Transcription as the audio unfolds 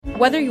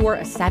Whether you're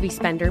a savvy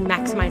spender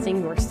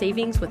maximizing your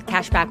savings with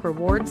cashback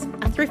rewards,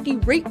 a thrifty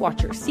rate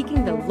watcher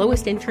seeking the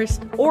lowest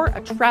interest, or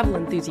a travel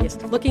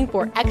enthusiast looking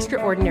for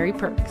extraordinary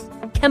perks,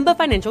 Kemba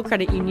Financial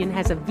Credit Union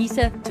has a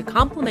visa to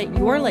complement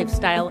your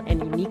lifestyle and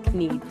unique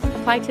needs.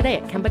 Apply today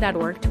at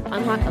Kemba.org to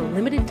unlock a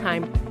limited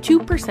time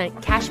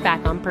 2% cash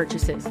back on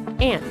purchases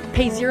and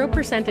pay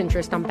 0%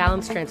 interest on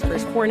balance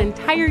transfers for an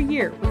entire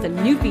year with a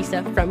new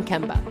visa from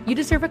Kemba. You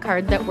deserve a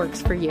card that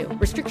works for you.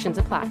 Restrictions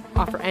apply.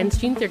 Offer ends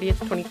June 30th,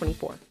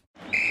 2024.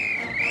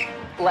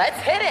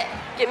 Let's hit it.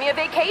 Give me a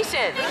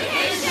vacation.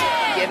 Vacation.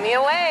 Give me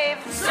a wave.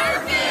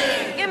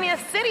 Surfing. Give me a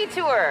city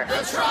tour.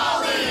 The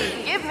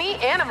trolley. Give me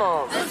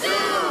animals. The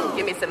zoo.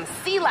 Give me some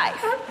sea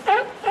life.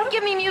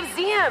 Give me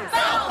museums.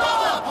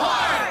 Balboa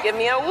Park. Give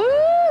me a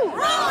woo.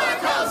 Roller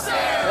coaster.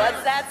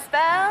 What's that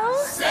spell?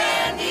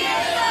 San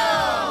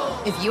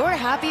Diego. If you're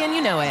happy and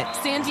you know it,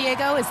 San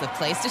Diego is the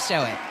place to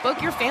show it.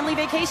 Book your family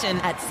vacation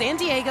at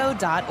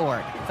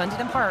sandiego.org. Funded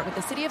in part with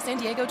the City of San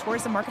Diego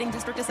Tourism Marketing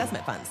District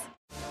Assessment Funds.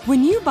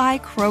 When you buy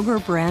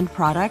Kroger brand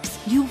products,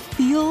 you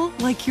feel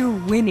like you're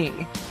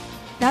winning.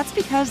 That's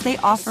because they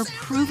offer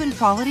proven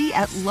quality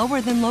at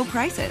lower than low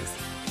prices.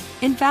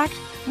 In fact,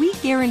 we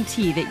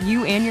guarantee that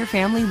you and your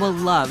family will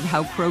love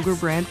how Kroger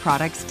brand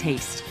products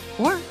taste,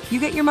 or you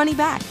get your money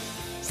back.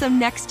 So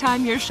next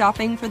time you're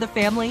shopping for the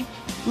family,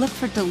 look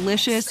for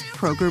delicious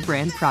Kroger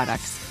brand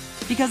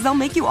products, because they'll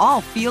make you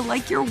all feel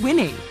like you're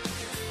winning.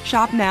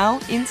 Shop now,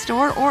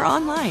 in-store, or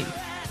online.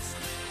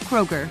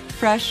 Kroger,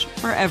 fresh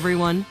for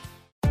everyone.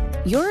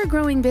 You're a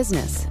growing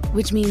business,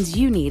 which means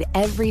you need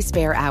every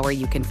spare hour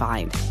you can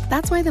find.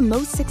 That's why the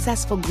most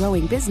successful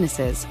growing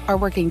businesses are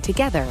working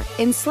together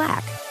in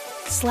Slack.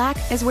 Slack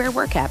is where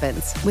work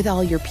happens, with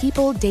all your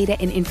people, data,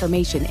 and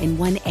information in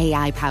one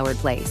AI-powered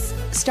place.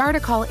 Start a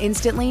call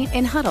instantly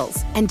in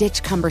huddles and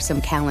ditch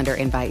cumbersome calendar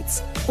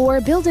invites.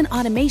 Or build an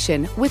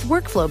automation with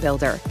Workflow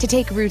Builder to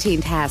take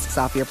routine tasks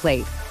off your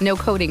plate. No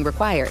coding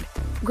required.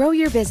 Grow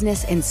your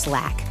business in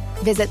Slack.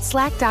 Visit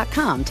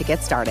slack.com to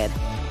get started.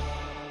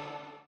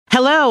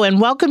 Hello, and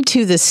welcome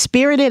to the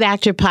Spirited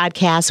Actor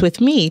Podcast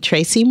with me,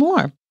 Tracy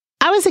Moore.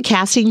 I was a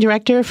casting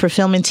director for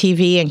film and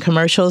TV and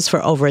commercials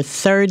for over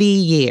 30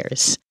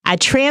 years. I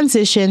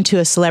transitioned to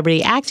a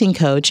celebrity acting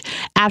coach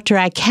after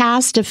I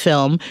cast a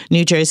film,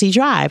 New Jersey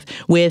Drive,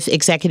 with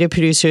executive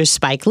producer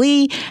Spike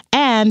Lee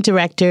and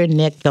director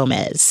Nick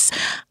Gomez.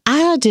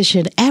 I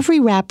auditioned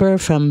every rapper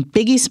from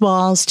Biggie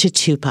Smalls to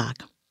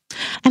Tupac.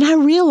 And I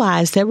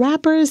realized that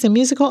rappers and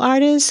musical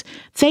artists,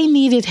 they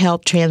needed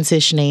help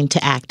transitioning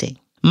to acting.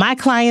 My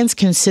clients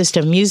consist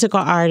of musical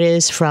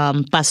artists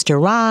from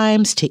Busta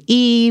Rhymes to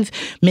Eve,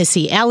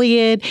 Missy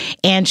Elliott,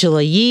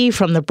 Angela Yee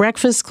from The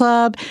Breakfast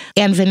Club,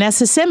 and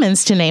Vanessa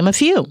Simmons, to name a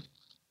few.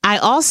 I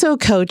also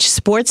coach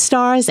sports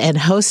stars and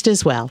host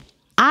as well.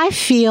 I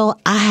feel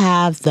I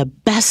have the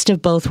best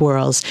of both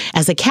worlds.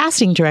 As a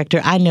casting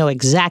director, I know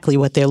exactly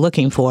what they're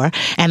looking for.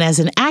 And as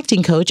an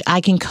acting coach,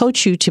 I can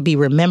coach you to be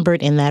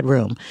remembered in that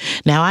room.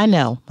 Now, I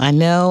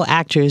know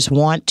actors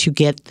want to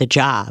get the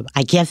job.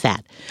 I get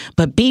that.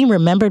 But being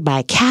remembered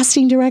by a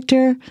casting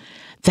director,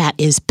 that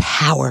is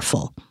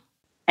powerful.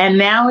 And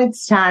now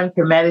it's time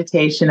for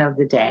meditation of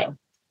the day.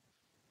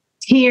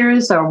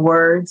 Tears are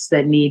words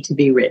that need to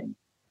be written.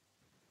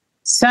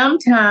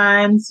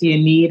 Sometimes you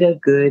need a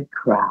good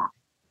cry.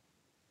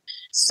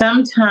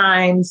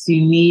 Sometimes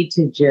you need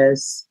to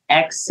just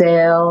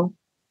exhale,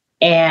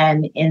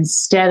 and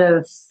instead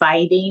of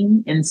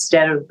fighting,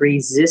 instead of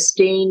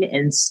resisting,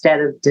 instead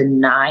of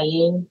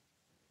denying,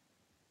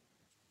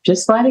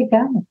 just let it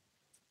go.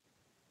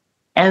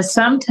 And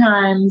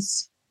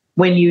sometimes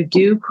when you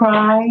do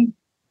cry,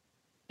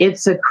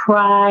 it's a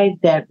cry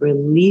that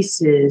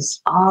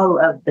releases all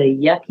of the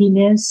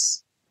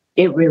yuckiness.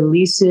 It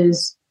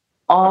releases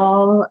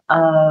all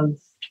of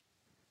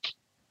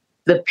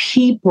the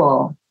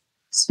people,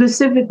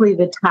 specifically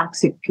the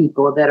toxic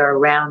people that are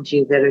around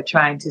you that are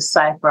trying to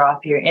cipher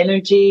off your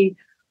energy,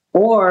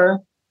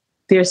 or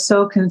they're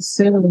so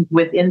consumed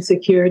with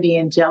insecurity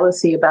and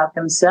jealousy about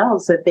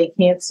themselves that they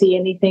can't see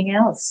anything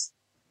else.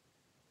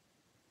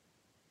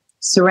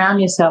 Surround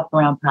yourself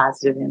around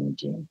positive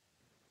energy.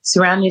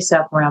 Surround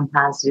yourself around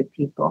positive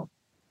people.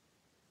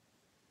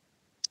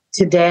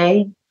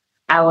 Today,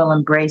 I will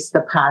embrace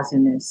the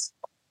positiveness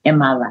in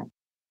my life.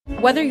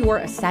 Whether you're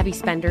a savvy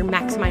spender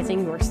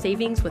maximizing your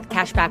savings with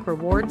cashback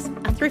rewards,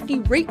 a thrifty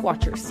rate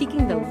watcher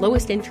seeking the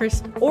lowest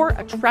interest, or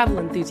a travel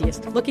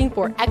enthusiast looking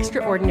for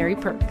extraordinary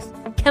perks,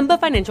 Kemba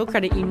Financial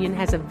Credit Union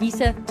has a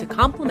visa to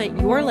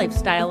complement your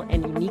lifestyle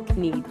and unique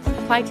needs.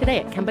 Apply today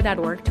at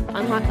Kemba.org to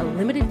unlock a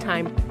limited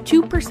time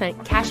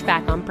 2% cash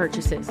back on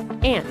purchases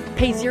and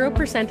pay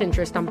 0%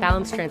 interest on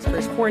balance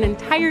transfers for an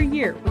entire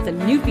year with a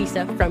new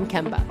visa from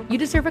Kemba. You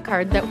deserve a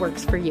card that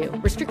works for you.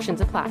 Restrictions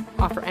apply.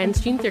 Offer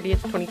ends June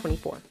 30th,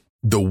 2024.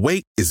 The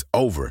wait is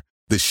over.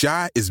 The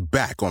Chi is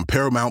back on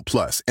Paramount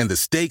Plus, and the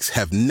stakes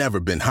have never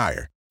been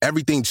higher.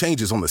 Everything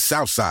changes on the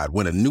South Side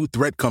when a new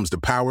threat comes to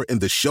power in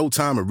the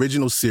Showtime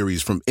original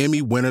series from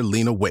Emmy winner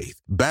Lena Waithe.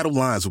 Battle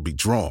lines will be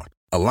drawn,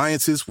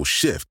 alliances will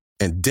shift,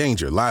 and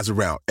danger lies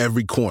around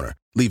every corner.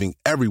 leaving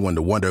everyone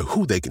to wonder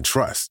who they can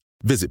trust.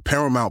 Visit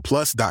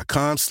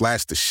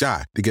ParamountPlus.com/The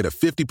Chi to get a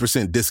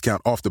 50%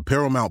 discount off the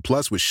Paramount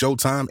Plus with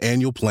Showtime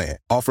annual plan.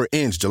 Offer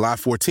ends July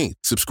 14th.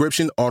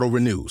 Subscription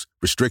auto-renews.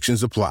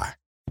 Restrictions apply.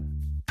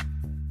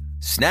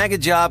 Snag a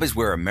Job is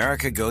where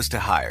America goes to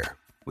hire,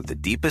 with the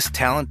deepest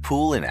talent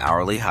pool in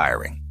hourly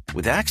hiring.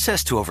 With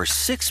access to over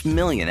 6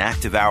 million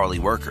active hourly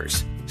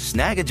workers,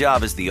 Snag a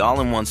Job is the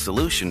all-in-one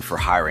solution for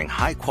hiring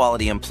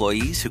high-quality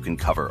employees who can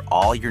cover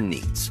all your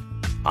needs.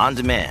 On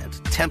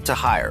demand, temp to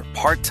hire,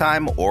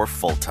 part-time or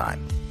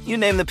full-time. You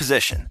name the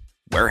position.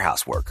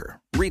 Warehouse worker,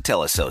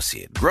 retail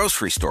associate,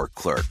 grocery store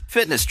clerk,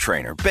 fitness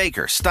trainer,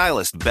 baker,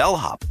 stylist,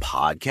 bellhop,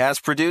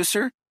 podcast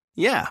producer.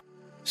 Yeah,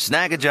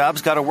 Snag a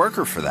Job's got a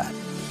worker for that.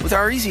 With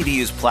our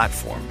easy-to-use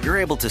platform, you're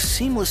able to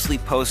seamlessly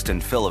post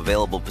and fill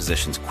available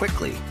positions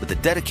quickly with a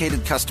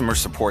dedicated customer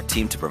support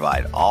team to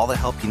provide all the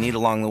help you need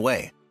along the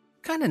way.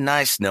 Kind of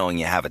nice knowing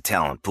you have a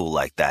talent pool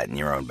like that in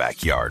your own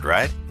backyard,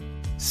 right?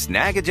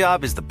 Snag a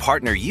Job is the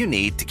partner you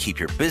need to keep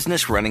your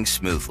business running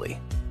smoothly.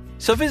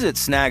 So visit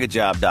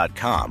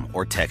snagajob.com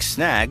or text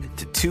snag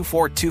to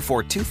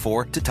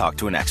 242424 to talk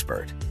to an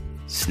expert.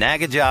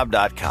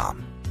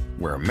 Snagajob.com,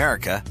 where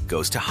America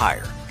goes to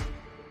hire.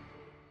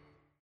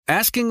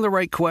 Asking the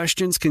right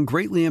questions can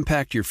greatly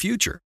impact your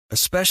future,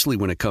 especially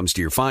when it comes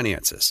to your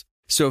finances.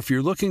 So if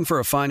you're looking for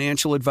a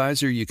financial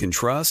advisor you can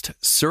trust,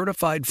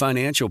 certified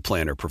financial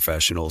planner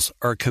professionals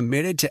are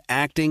committed to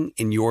acting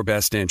in your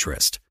best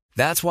interest.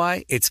 That's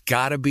why it's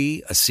got to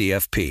be a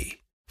CFP.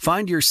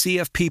 Find your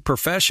CFP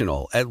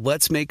professional at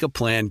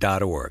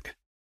letsmakeaplan.org.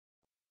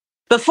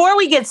 Before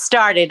we get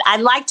started,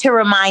 I'd like to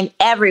remind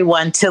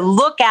everyone to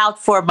look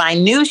out for my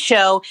new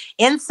show,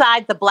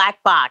 Inside the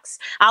Black Box.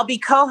 I'll be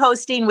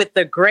co-hosting with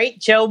the great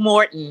Joe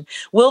Morton.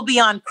 We'll be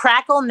on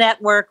Crackle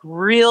Network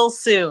real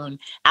soon.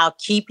 I'll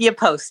keep you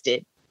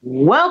posted.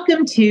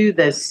 Welcome to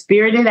the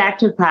Spirited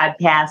Actor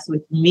Podcast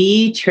with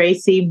me,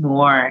 Tracy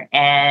Moore,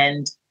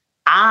 and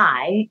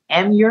I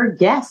am your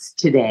guest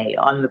today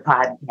on the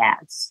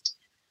podcast.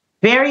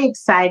 Very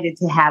excited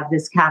to have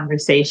this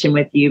conversation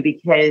with you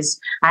because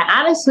I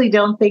honestly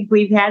don't think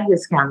we've had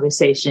this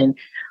conversation.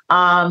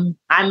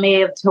 I may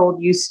have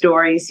told you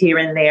stories here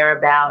and there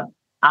about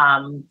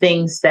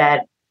things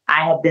that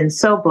I have been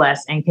so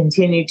blessed and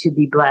continue to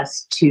be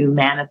blessed to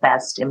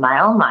manifest in my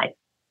own life.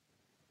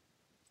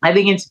 I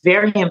think it's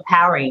very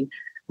empowering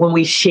when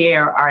we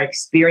share our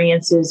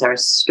experiences, our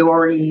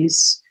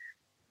stories,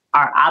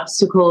 our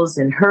obstacles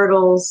and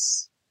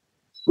hurdles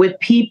with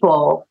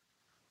people,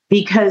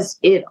 because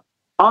it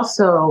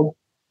also,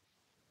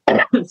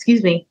 it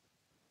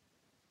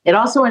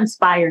also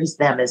inspires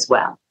them as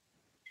well.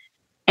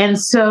 And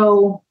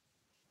so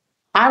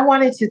I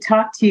wanted to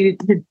talk to you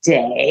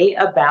today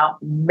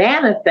about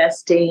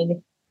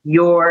manifesting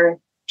your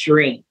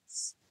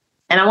dreams.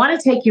 And I want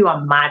to take you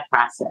on my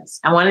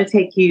process. I want to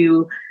take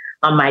you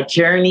on my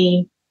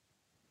journey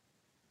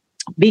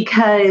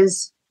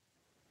because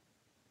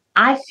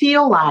I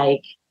feel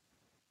like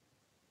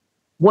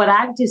what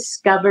I've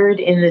discovered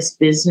in this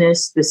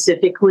business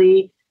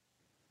specifically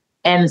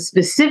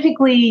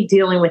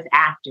dealing with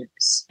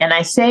actors. And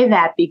I say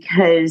that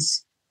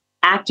because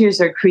actors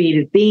are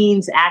creative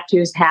beings.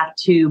 Actors have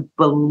to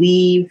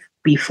believe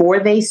before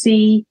they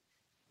see.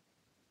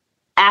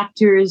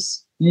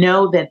 Actors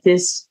know that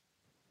this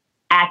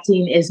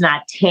acting is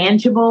not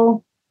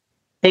tangible.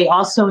 They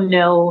also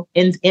know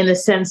in a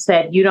sense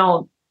that you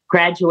don't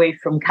graduate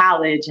from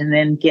college and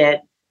then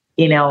get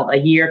a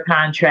year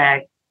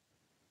contract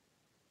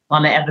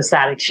on an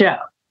episodic show.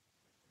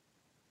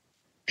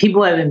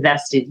 People have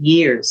invested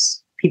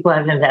years. People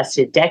have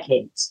invested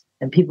decades.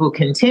 And people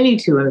continue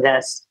to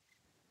invest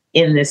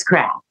in this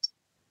craft.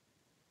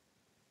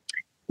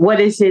 What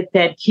is it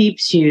that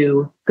keeps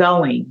you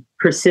going,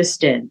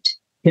 persistent,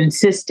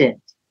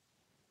 consistent,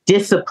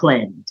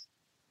 disciplined,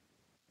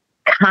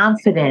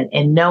 confident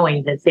in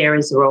knowing that there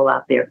is a role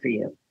out there for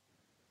you?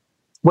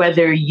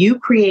 Whether you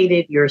create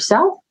it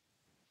yourself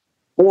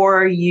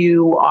or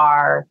you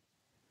are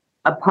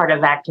a part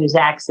of Actors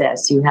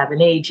Access, you have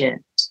an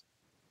agent,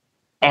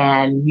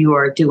 and you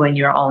are doing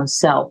your own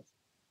self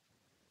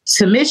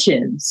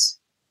submissions.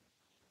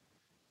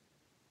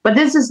 But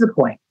this is the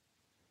point.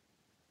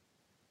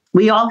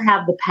 We all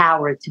have the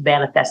power to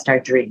manifest our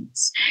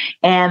dreams.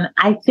 And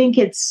I think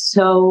it's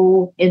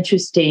so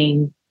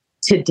interesting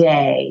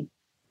today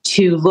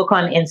to look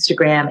on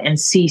Instagram and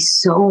see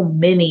so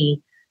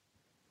many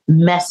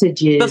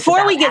messages.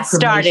 Before we get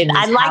started,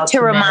 I'd like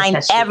to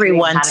remind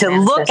everyone to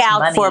look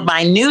out for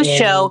my new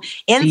show,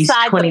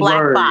 Inside the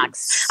Black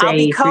Box. I'll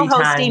be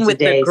co-hosting with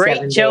the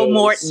great Joe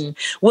Morton.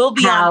 We'll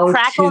be on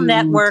Crackle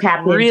Network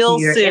real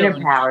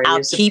soon. I'll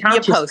keep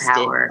you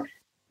posted.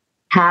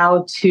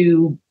 How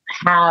to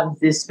have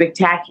this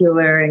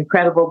spectacular,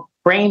 incredible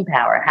brain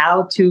power,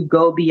 how to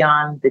go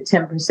beyond the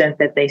 10%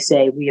 that they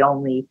say we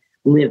only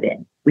live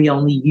in. We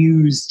only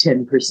use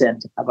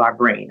 10% of our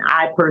brain.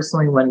 I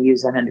personally want to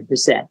use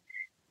 100%.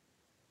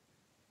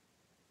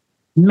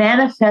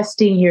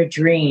 Manifesting your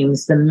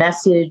dreams, the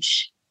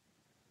message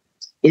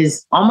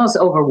is almost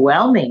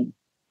overwhelming.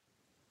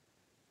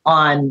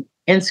 on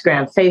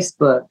Instagram,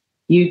 Facebook,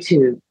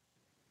 YouTube.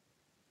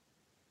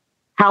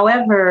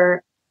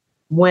 However,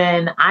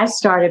 when I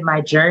started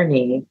my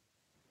journey,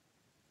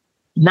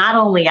 not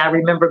only I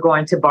remember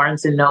going to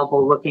Barnes and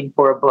Noble looking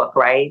for a book,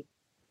 right?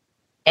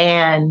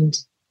 And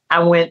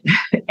I went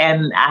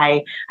and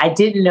I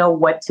didn't know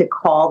what to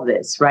call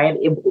this, right?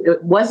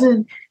 It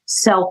wasn't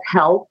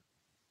self-help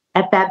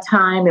at that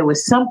time. It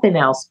was something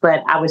else,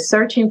 but I was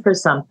searching for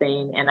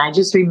something. And I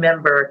just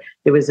remember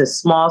there was a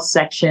small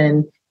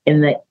section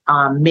in the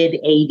mid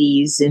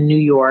 80s in New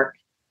York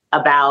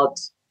about,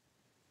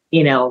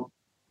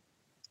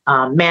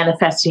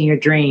 manifesting your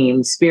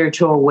dreams,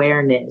 spiritual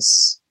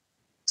awareness,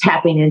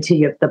 tapping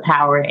into the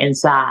power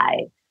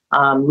inside.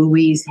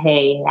 Louise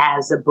Hay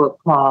has a book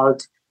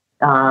called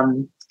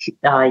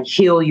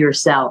Heal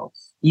Yourself.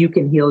 You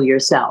can heal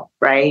yourself,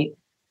 right?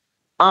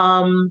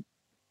 And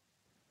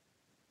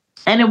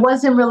it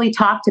wasn't really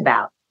talked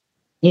about,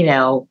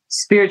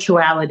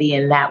 spirituality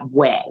in that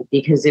way,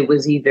 because it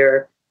was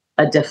either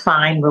a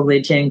defined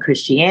religion,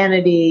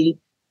 Christianity,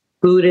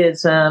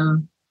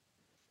 Buddhism.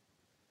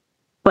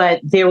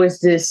 But there was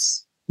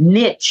this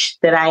niche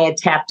that I had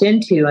tapped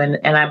into, and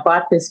I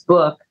bought this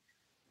book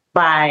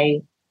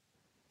by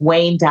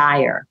Wayne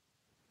Dyer.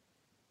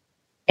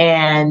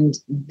 And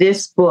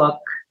this book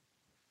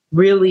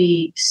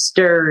really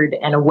stirred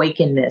an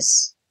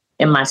awakenness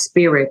in my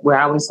spirit, where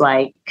I was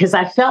like, because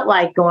I felt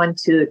like going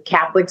to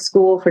Catholic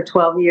school for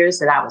 12 years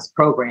that I was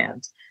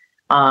programmed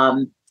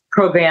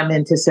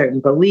into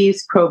certain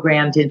beliefs,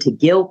 programmed into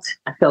guilt.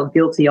 I felt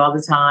guilty all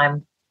the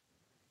time.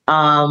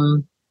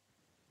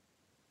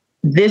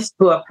 This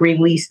book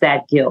released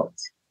that guilt.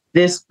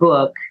 This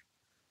book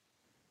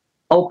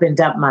opened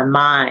up my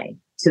mind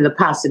to the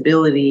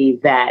possibility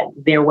that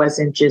there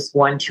wasn't just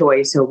one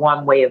choice or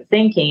one way of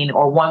thinking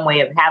or one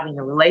way of having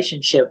a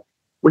relationship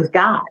with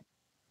God,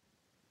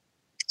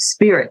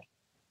 spirit.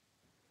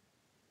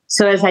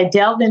 So as I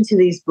delved into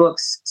these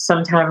books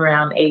sometime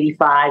around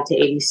 85 to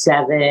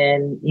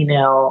 87,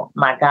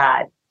 my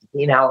God,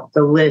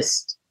 the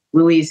list,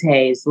 Louise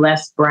Hay,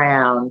 Les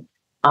Brown,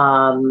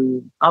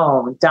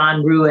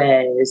 Don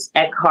Ruiz,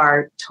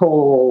 Eckhart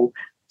Tolle,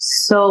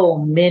 so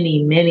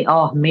many,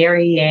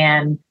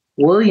 Marianne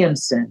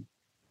Williamson,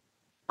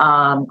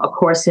 A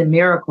Course in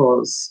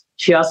Miracles.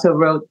 She also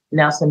wrote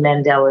Nelson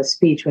Mandela's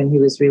speech when he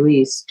was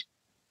released.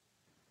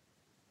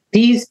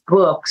 These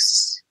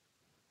books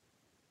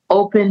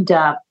opened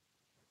up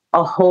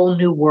a whole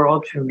new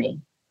world for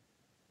me.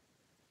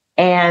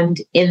 And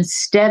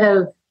instead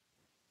of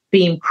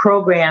being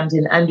programmed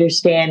and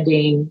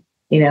understanding,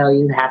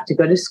 you have to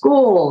go to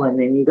school and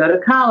then you go to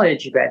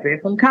college, you graduate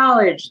from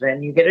college,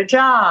 then you get a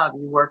job,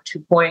 you work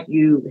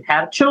you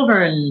have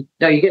children,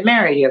 you get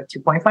married, you have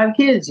 2.5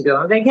 kids, you go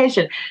on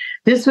vacation.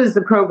 This was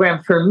the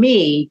program for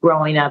me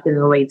growing up in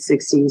the late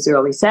 60s,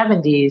 early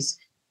 70s.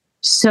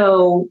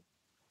 So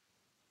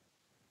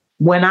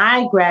when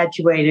I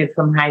graduated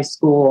from high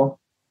school,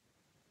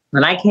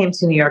 when I came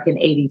to New York in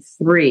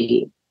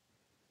 83,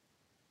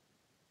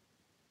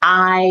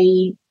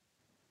 I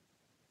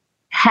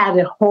had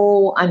a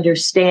whole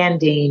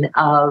understanding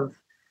of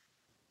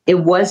it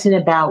wasn't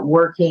about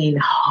working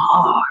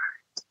hard.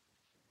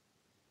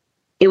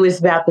 It was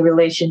about the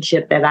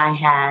relationship that I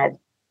had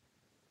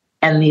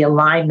and the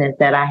alignment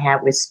that I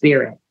had with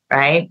spirit,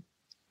 right?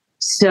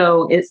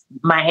 So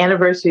my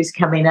anniversary is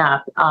coming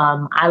up.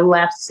 I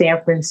left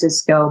San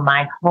Francisco,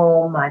 my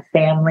home, my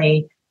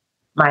family,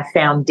 my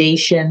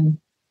foundation,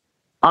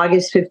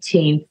 August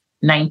 15th,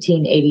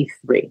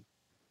 1983.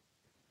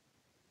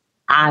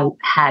 I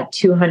had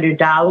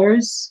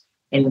 $200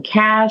 in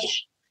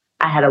cash.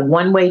 I had a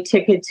one-way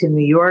ticket to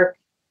New York,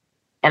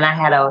 and I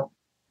had a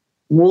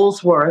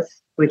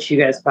Woolworth, which you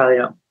guys probably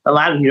don't, a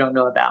lot of you don't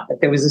know about, but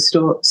there was a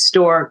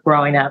store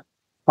growing up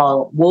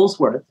called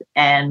Woolworth,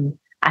 and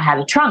I had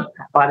a trunk.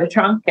 I bought a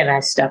trunk, and I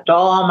stuffed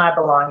all my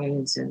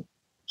belongings and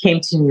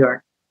came to New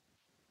York.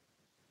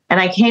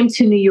 And I came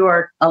to New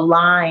York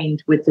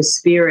aligned with the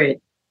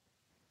spirit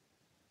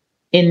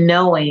in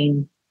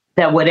knowing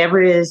that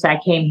whatever it is I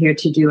came here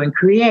to do and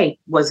create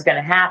was going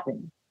to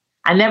happen.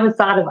 I never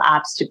thought of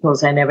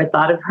obstacles. I never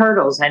thought of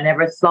hurdles. I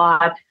never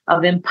thought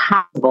of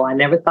impossible. I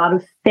never thought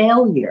of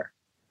failure.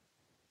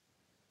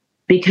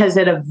 Because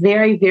at a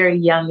very, very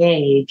young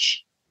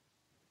age,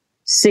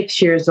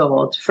 6 years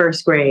old,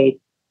 first grade,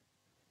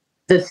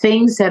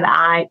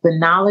 the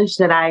knowledge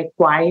that I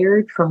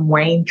acquired from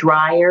Wayne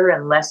Dyer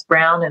and Les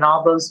Brown and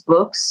all those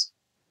books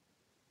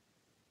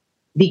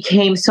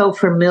became so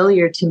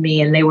familiar to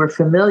me, and they were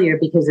familiar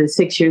because at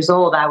 6 years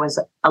old, I was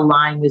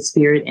aligned with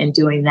spirit and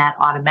doing that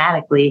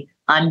automatically,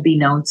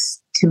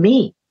 unbeknownst to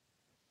me.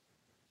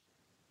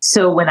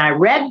 So when I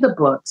read the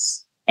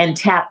books and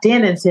tapped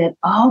in and said,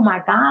 oh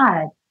my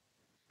God,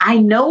 I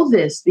know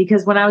this,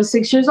 because when I was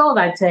 6 years old,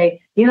 I'd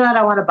say, you know what,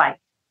 I want a bike.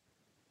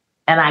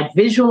 And I'd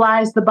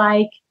visualize the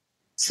bike,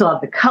 saw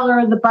the color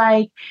of the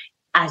bike.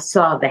 I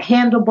saw the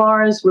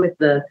handlebars with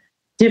the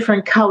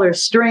different color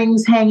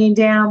strings hanging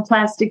down,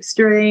 plastic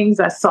strings.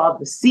 I saw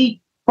the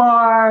seat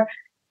bar.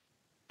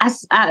 I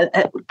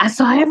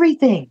saw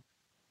everything.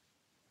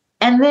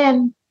 And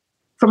then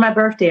for my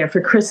birthday or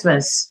for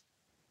Christmas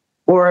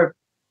or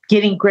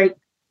getting great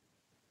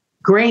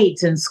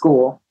grades in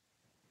school,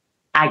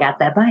 I got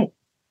that bike.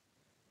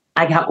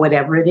 I got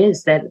whatever it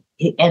is that,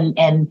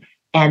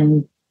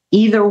 and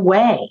either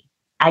way,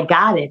 I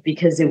got it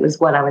because it was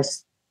what I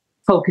was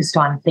focused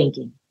on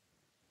thinking,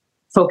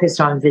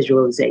 focused on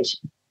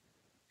visualization.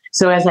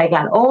 So as I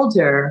got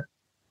older,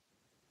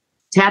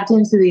 tapped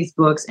into these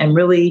books and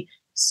really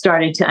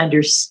started to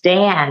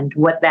understand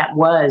what that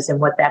was and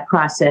what that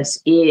process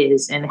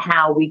is and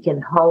how we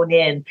can hone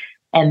in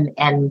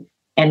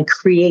and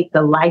create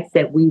the life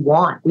that we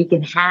want. We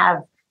can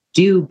have,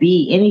 do,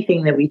 be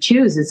anything that we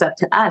choose. It's up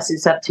to us.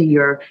 It's up to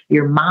your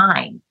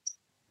mind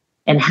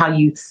and how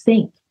you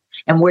think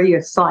and where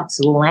your thoughts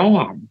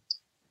land.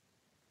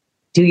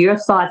 Do your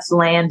thoughts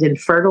land in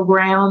fertile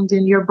ground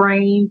in your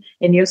brain,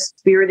 in your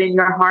spirit, in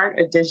your heart,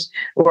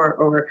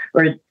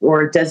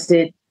 or does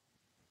it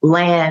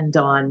land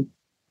on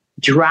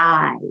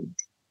dried,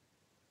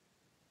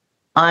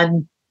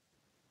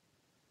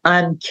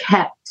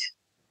 unkept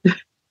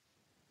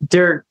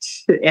dirt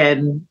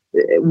and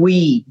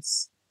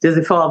weeds? Does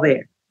it fall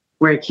there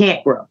where it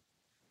can't grow?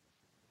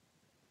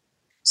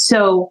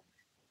 So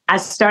I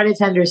started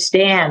to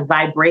understand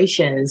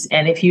vibrations,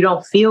 and if you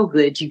don't feel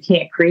good, you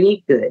can't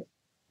create good.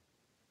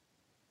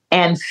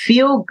 And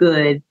feel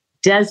good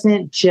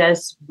doesn't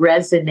just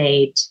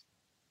resonate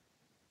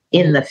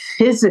in the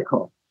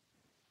physical.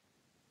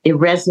 It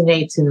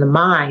resonates in the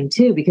mind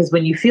too, because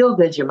when you feel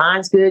good, your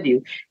mind's good.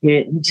 You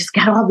just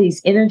got all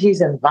these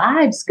energies and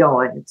vibes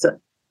going.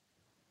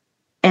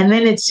 And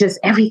then it's just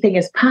everything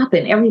is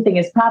popping. Everything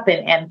is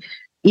popping. And,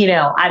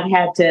 I've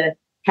had to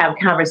have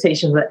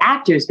conversations with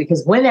actors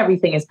because when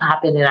everything is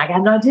popping and I got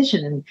an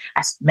audition and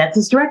I met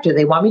this director,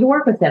 they want me to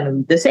work with them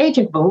and this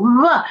agent, blah, blah,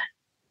 blah.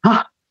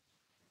 Oh,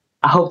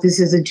 I hope this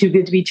isn't too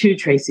good to be true,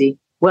 Tracy.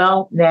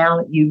 Well,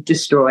 now you've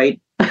destroyed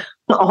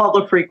all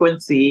the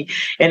frequency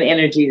and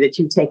energy that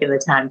you've taken the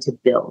time to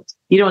build.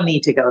 You don't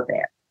need to go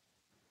there.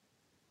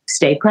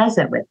 Stay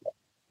present with it.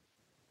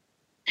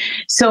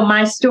 So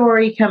my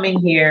story coming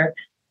here,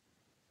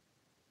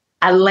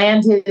 I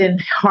landed in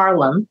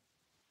Harlem.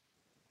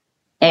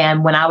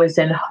 And when I was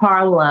in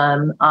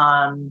Harlem,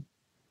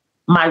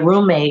 my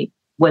roommate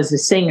was a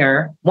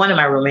singer. One of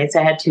my roommates,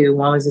 I had two.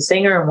 One was a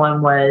singer and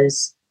one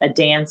was a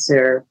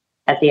dancer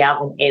at the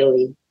Alvin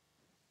Ailey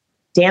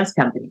dance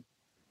company.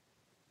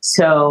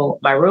 So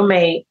my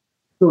roommate,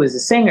 who was a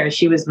singer,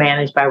 she was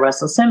managed by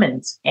Russell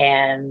Simmons.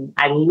 And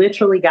I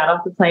literally got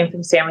off the plane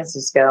from San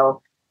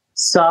Francisco,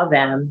 saw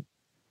them,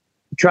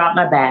 dropped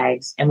my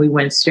bags, and we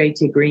went straight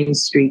to Green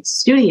Street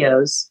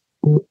Studios.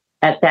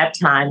 At that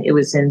time, it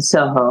was in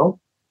Soho.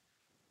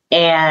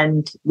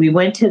 And we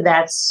went to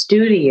that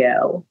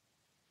studio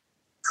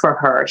for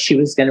her. She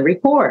was going to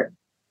record.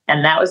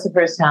 And that was the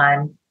first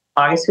time,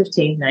 August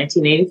 15,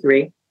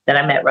 1983, that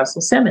I met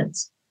Russell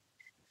Simmons.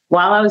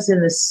 While I was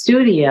in the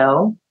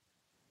studio,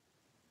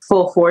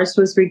 Full Force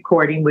was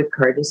recording with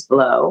Curtis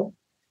Blow.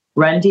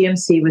 Run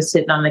DMC was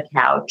sitting on the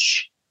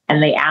couch,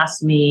 and they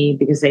asked me,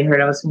 because they heard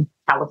I was from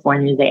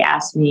California, they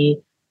asked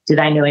me, did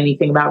I know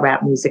anything about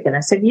rap music? And I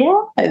said,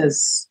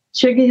 yes,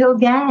 Sugar Hill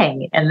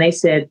Gang. And they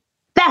said,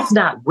 that's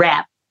not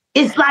rap.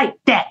 It's like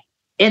that.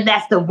 And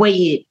that's the way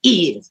it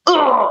is.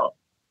 Ugh.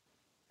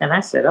 And I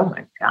said, oh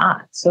my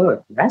God, so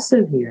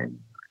aggressive here.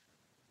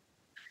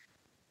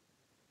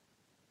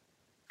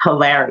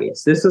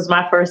 Hilarious. This was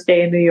my first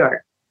day in New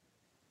York.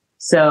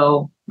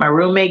 So my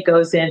roommate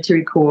goes in to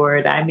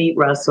record. I meet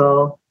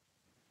Russell.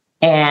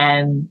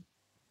 And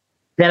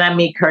then I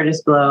meet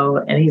Curtis Blow.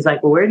 And he's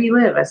like, well, where do you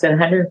live? I said,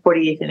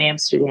 148th in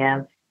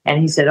Amsterdam. And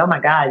he said, oh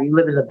my God, you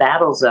live in the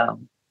battle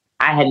zone.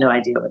 I had no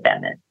idea what that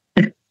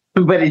meant,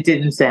 but it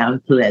didn't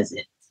sound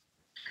pleasant.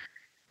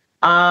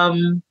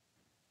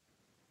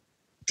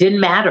 Didn't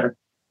matter.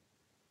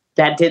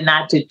 That did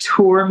not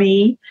deter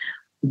me.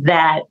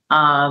 That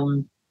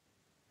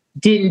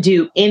didn't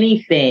do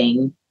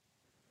anything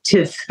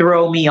to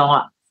throw me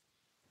off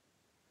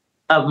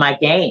of my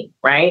game,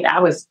 right? I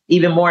was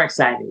even more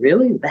excited.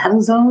 Really?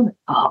 Battle zone?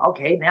 Oh,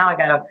 okay. Now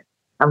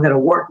I'm going to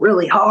work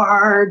really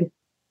hard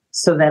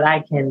so that I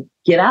can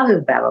get out of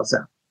the battle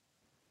zone.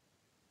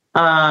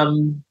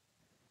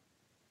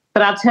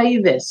 But I'll tell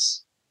you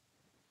this,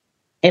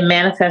 in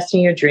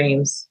manifesting your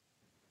dreams,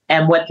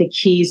 and what the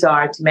keys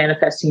are to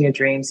manifesting your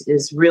dreams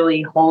is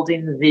really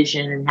holding the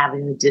vision and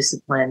having the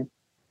discipline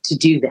to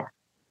do that.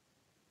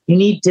 You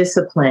need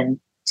discipline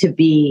to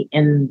be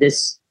in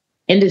this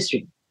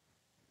industry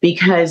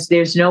because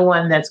there's no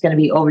one that's going to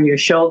be over your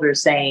shoulder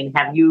saying,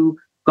 have you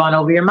gone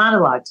over your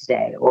monologue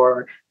today?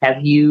 Or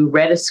have you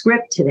read a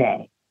script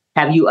today?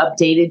 Have you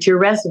updated your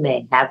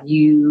resume? Have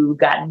you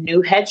gotten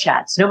new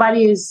headshots?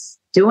 Nobody is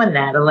doing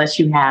that unless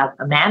you have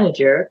a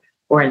manager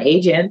or an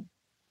agent.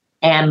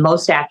 And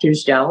most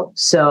actors don't.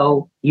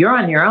 So you're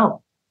on your own.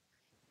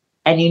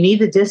 And you need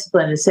the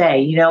discipline to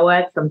say, you know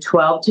what, from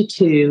 12 to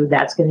 2,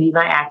 that's going to be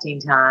my acting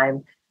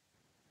time.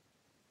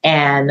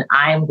 And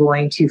I'm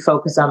going to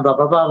focus on blah,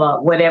 blah, blah, blah,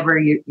 whatever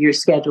your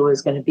schedule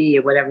is going to be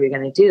or whatever you're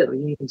going to do.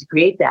 You need to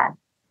create that.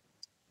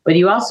 But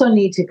you also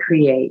need to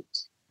create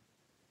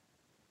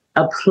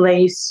a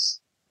place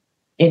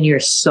in your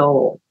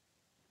soul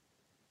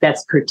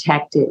that's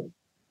protected.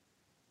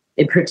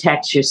 It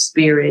protects your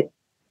spirit.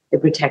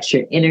 It protects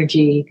your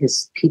energy,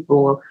 because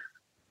people,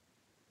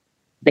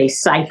 they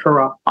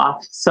cipher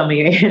off some of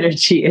your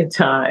energy at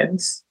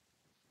times.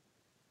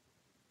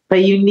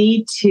 But you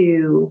need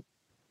to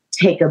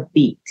take a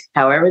beat,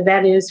 however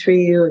that is for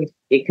you.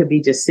 It could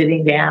be just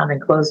sitting down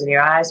and closing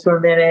your eyes for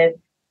a minute.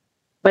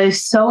 But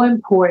it's so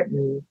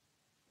important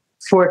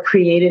for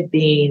creative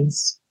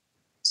beings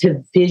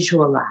to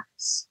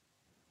visualize.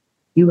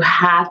 You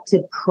have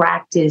to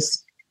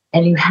practice,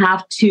 and you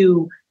have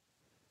to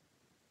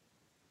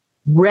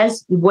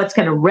what's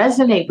going to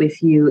resonate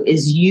with you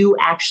is you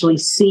actually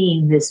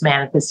seeing this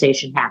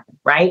manifestation happen,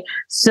 right?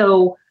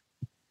 So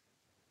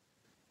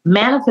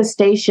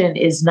manifestation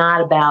is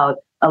not about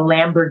a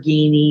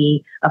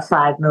Lamborghini, a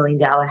 $5 million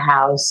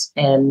house,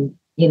 and,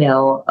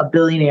 a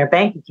billionaire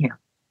bank account.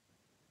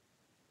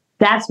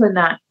 That's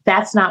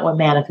not what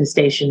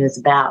manifestation is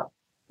about.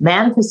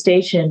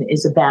 Manifestation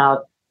is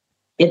about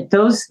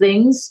those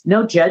things,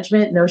 no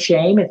judgment, no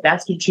shame. If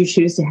that's what you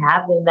choose to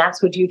have, then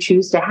that's what you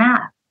choose to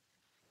have.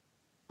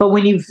 But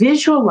when you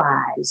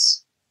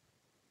visualize,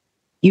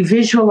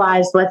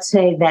 let's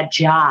say, that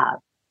job,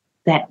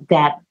 that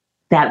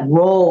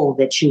role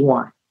that you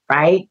want,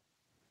 right?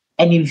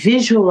 And you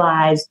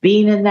visualize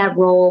being in that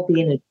role,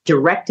 being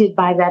directed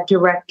by that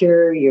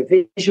director.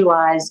 You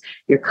visualize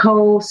your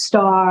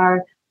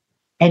co-star,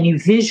 and you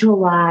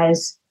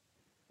visualize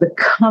the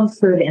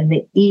comfort and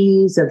the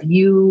ease of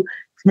you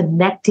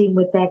connecting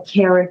with that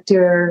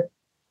character.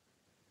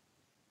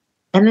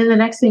 And then the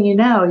next thing you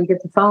know, you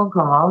get the phone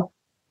call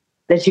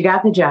that you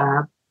got the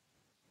job.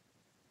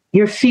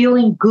 You're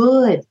feeling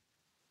good.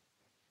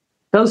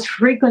 Those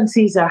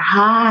frequencies are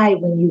high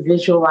when you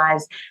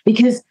visualize,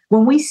 because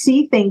when we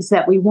see things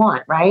that we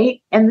want,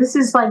 right? And this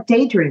is like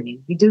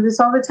daydreaming. We do this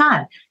all the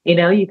time.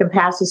 You can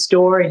pass a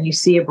store and you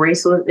see a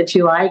bracelet that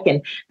you like,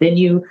 and then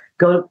you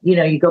go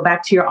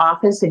back to your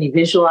office and you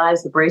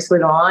visualize the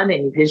bracelet on,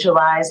 and you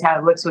visualize how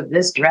it looks with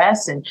this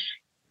dress. And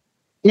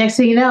next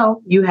thing you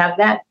know, you have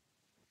that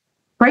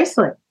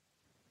bracelet.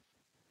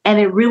 And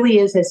it really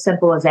is as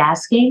simple as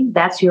asking.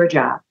 That's your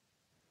job.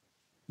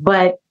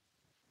 But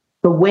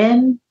the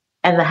when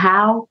and the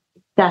how,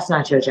 that's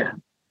not your job.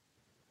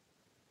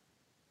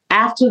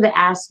 After the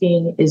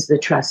asking is the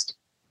trust.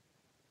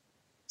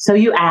 So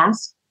you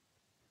ask,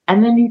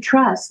 and then you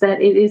trust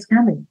that it is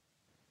coming.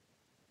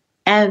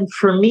 And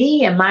for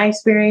me, in my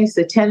experience,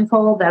 the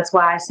tenfold, that's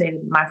why I say,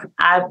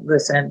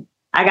 listen,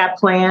 I got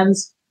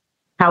plans.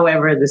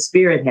 However, the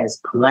Spirit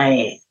has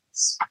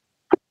plans.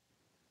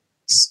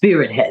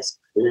 Spirit has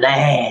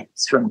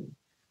plans for me.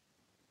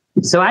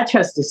 So I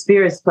trust the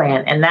Spirit's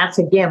plan. And that's,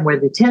 again, where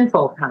the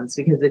tenfold comes,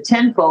 because the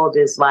tenfold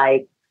is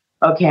like,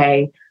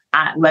 okay,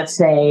 let's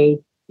say,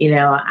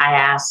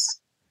 I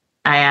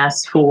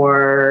asked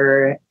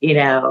for,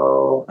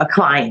 a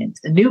client,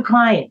 a new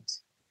client,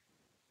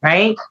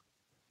 right?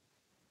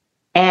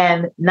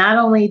 And not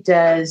only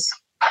does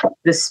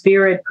the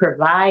Spirit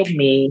provide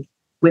me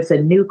with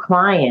a new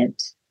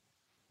client,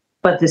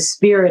 but the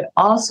Spirit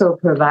also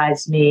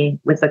provides me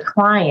with a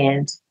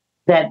client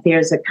that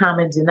there's a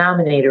common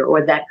denominator,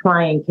 or that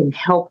client can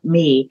help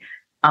me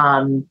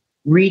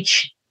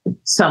reach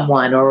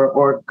someone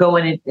or go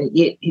in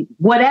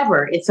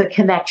whatever. It's a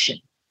connection.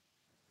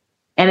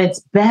 And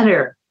it's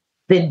better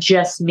than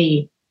just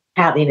me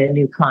having a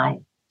new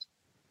client.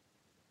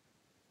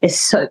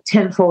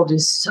 Tenfold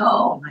is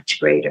so much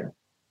greater,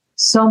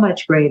 so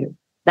much greater.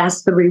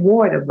 That's the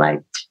reward of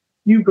like,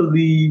 you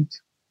believed,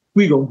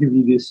 we're going to give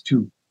you this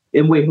too.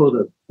 And wait, hold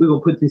up, we're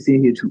going to put this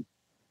in here too.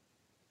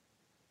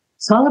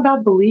 It's all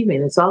about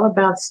believing. It's all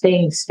about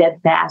staying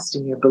steadfast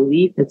in your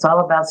belief. It's all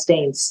about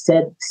staying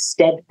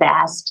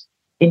steadfast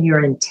in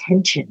your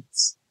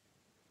intentions.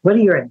 What are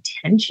your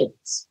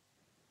intentions?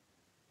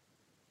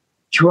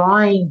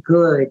 Drawing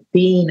good,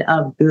 being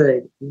of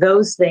good.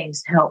 Those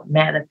things help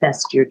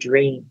manifest your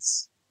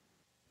dreams.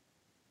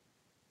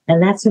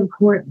 And that's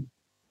important.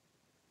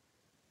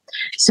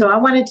 So I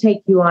want to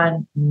take you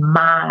on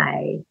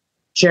my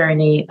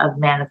journey of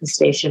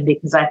manifestation,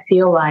 because I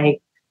feel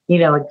like,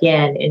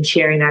 again, in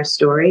sharing our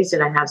stories,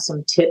 and I have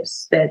some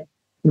tips that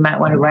you might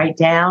want to write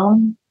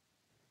down.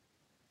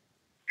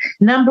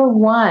 Number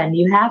one,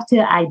 you have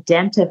to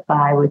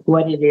identify with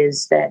what it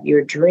is that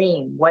your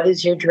dream. What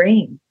is your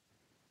dream?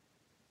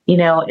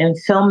 In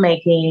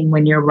filmmaking,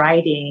 when you're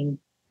writing,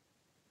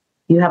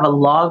 you have a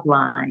log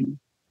line,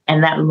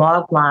 and that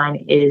log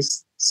line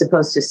is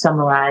supposed to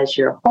summarize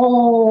your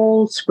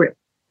whole script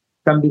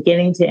from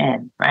beginning to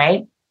end,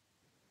 right?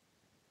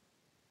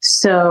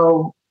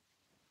 So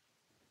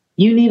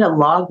you need a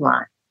log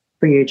line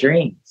for your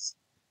dreams.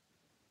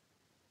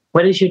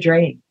 What is your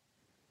dream?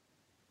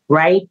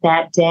 Write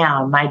that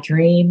down. My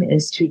dream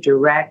is to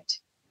direct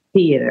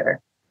theater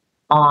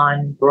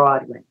on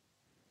Broadway.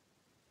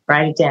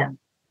 Write it down.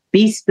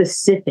 Be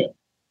specific.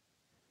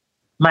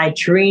 My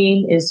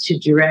dream is to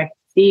direct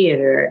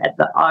theater at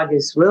the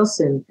August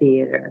Wilson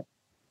Theater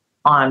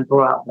on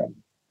Broadway.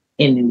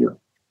 in New York.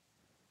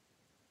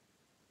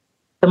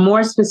 The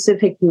more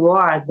specific you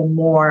are, the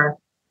more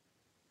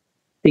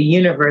the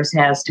universe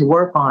has to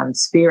work on,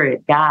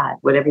 spirit, God,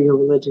 whatever your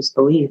religious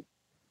belief.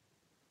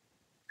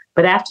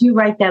 But after you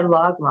write that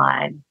log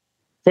line,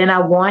 then I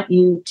want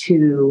you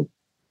to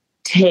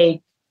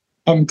take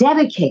and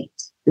dedicate.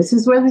 This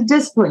is where the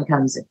discipline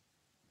comes in.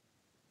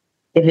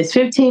 If it's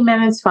 15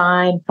 minutes,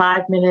 fine.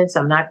 5 minutes,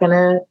 I'm not going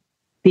to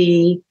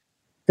be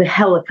the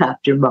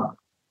helicopter mom.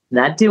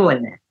 Not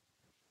doing that.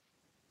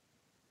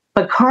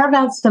 But carve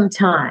out some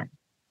time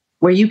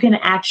where you can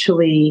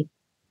actually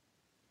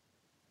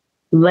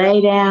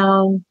lay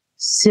down,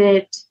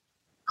 sit,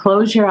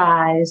 close your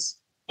eyes,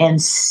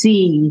 and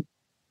see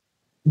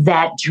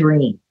that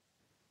dream.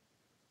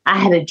 I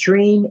had a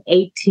dream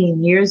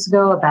 18 years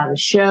ago about a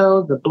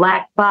show, The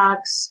Black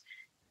Box,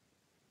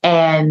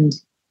 and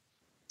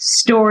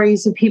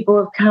stories of people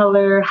of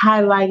color,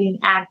 highlighting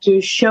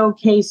actors,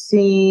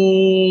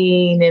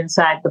 showcasing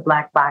inside The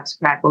Black Box,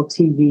 Crackle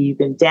TV. You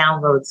can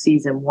download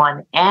season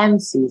 1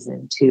 and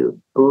season 2.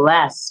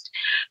 Blessed.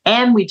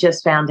 And we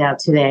just found out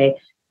today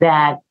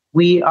that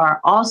we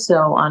are also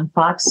on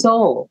Fox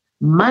Soul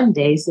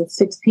Mondays at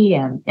 6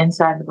 p.m.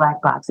 inside The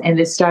Black Box. And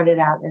it started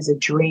out as a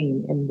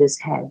dream in this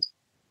head.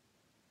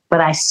 But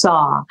I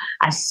saw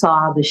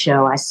the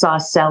show. I saw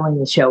selling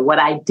the show. What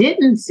I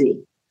didn't see,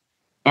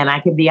 and I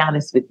can be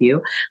honest with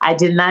you, I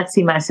did not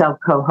see myself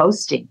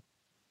co-hosting.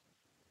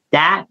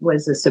 That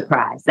was a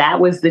surprise. That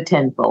was the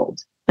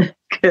tenfold.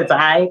 Because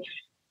I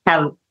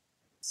have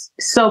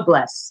so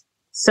blessed,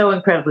 so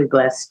incredibly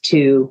blessed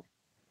to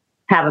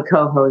have a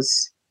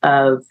co-host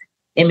of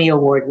Emmy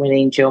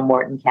Award-winning Joe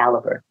Morton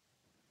caliber.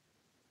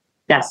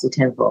 That's the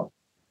tenfold.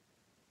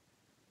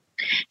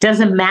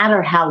 Doesn't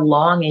matter how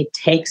long it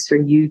takes for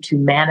you to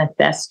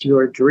manifest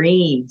your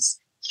dreams.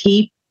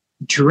 Keep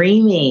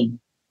dreaming.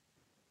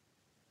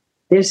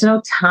 There's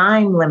no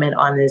time limit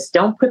on this.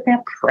 Don't put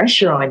that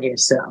pressure on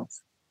yourself.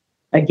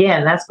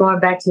 Again, that's going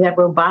back to that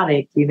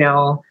robotic,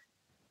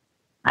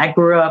 I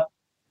grew up,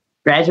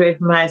 graduate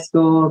from high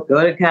school,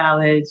 go to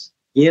college,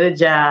 get a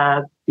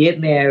job, get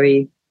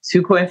married,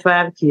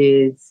 2.5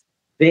 kids,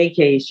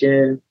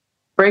 vacation,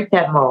 break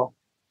that mold.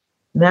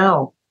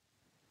 No.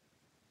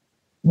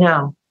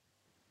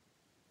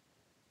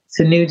 It's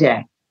a new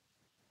day.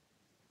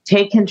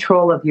 Take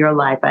control of your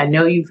life. I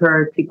know you've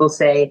heard people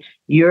say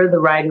you're the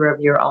writer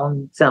of your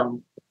own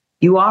film.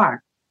 You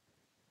are.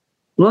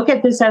 Look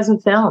at this as a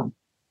film.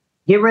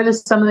 Get rid of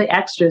some of the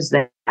extras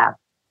they have.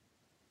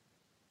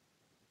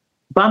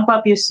 Bump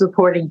up your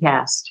supporting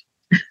cast.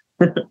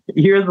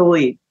 You're the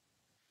lead.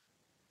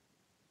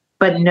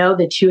 But know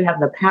that you have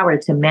the power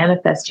to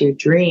manifest your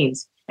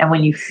dreams. And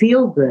when you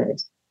feel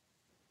good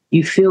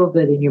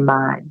in your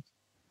mind,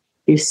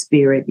 your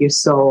spirit, your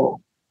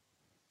soul.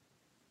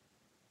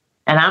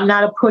 And I'm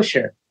not a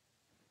pusher,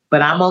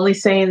 but I'm only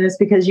saying this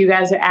because you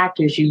guys are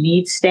actors. You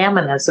need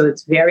stamina. So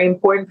it's very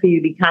important for you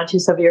to be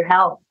conscious of your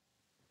health.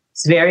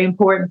 It's very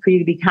important for you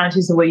to be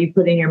conscious of what you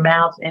put in your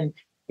mouth and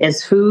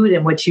as food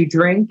and what you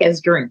drink as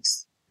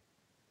drinks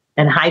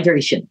and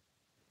hydration,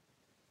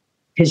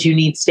 because you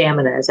need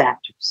stamina as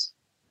actors.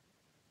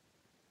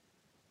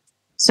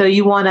 So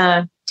you want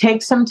to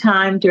take some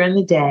time during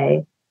the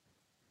day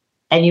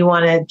and you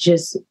want to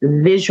just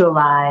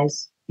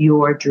visualize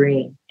your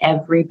dream,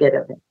 every bit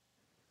of it.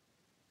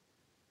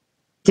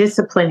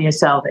 Discipline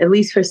yourself, at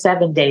least for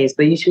 7 days,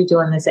 but you should be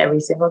doing this every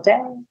single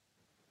day.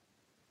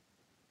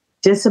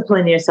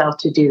 Discipline yourself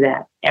to do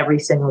that every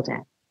single day.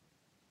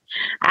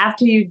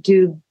 After you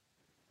do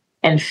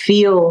and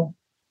feel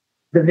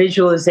the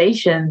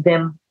visualization,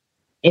 then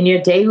in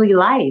your daily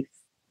life,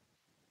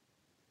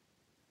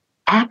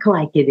 act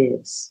like it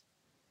is.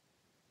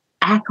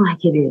 Act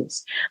like it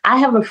is. I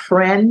have a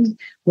friend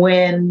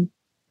when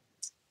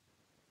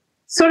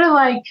sort of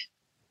like,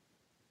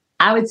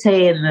 I would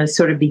say in the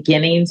sort of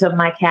beginnings of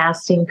my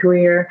casting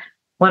career,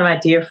 one of my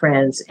dear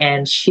friends,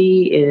 and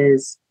she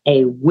is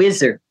a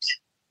wizard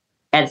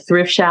at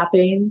thrift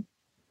shopping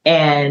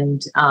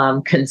and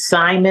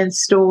consignment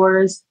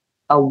stores,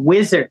 a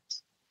wizard.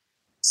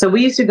 So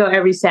we used to go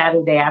every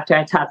Saturday after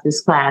I taught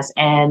this class.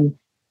 And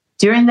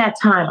during that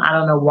time, I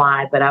don't know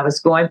why, but I was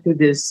going through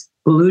this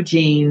blue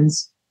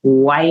jeans,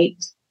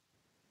 white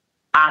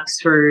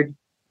Oxford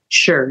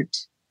shirt,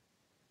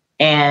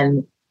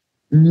 and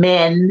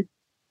men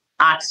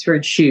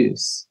Oxford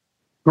shoes,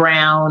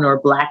 brown or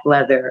black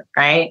leather,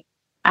 right?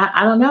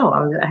 I don't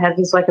know. I had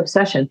this like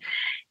obsession.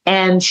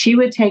 And she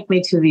would take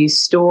me to these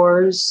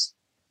stores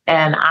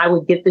and I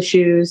would get the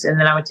shoes and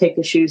then I would take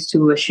the shoes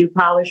to a shoe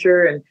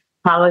polisher and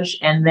polish.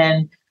 And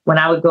then when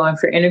I would go in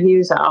for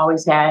interviews, I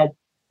always had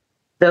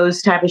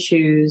those type of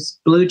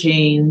shoes, blue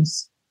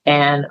jeans,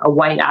 and a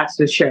white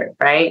Oxford shirt,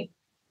 right?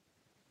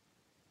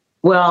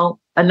 Well,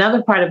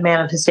 another part of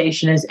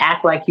manifestation is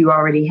act like you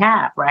already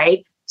have,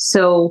 right?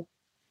 So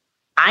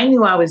I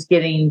knew I was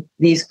getting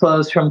these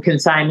clothes from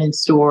consignment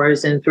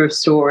stores and thrift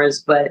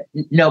stores, but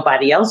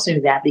nobody else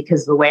knew that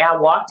because the way I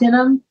walked in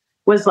them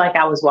was like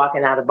I was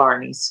walking out of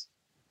Barney's.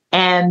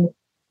 And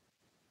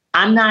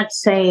I'm not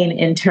saying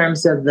in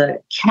terms of the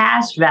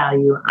cash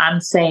value.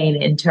 I'm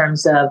saying in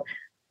terms of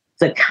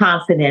the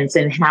confidence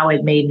and how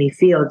it made me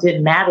feel. It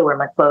didn't matter where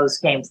my clothes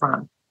came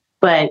from.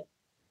 But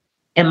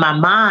in my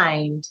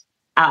mind,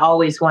 I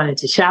always wanted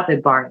to shop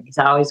at Barney's.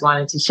 I always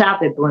wanted to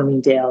shop at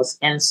Bloomingdale's.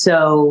 And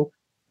so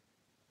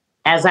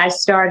as I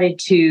started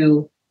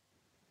to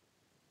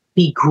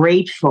be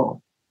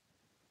grateful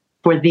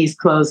for these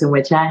clothes in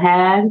which I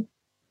had,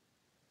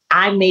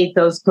 I made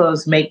those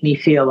clothes make me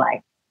feel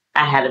like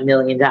I had $1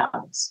 million.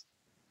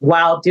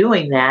 While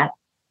doing that,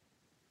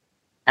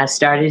 I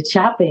started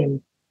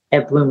shopping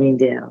at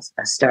Bloomingdale's.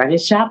 I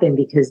started shopping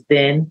because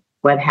then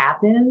what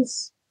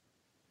happens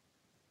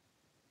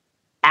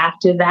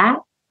after that?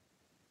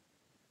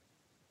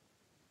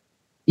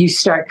 You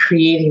start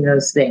creating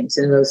those things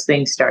and those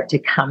things start to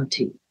come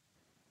to you.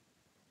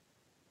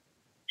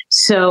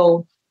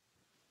 So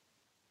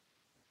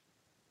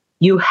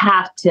you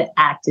have to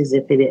act as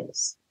if it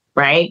is,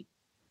 right?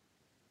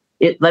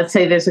 Let's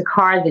say there's a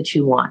car that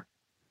you want.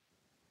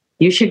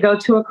 You should go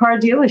to a car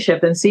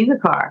dealership and see the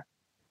car.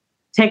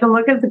 Take a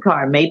look at the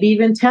car, maybe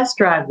even test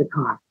drive the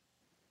car.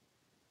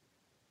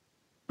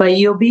 But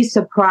you'll be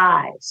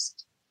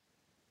surprised.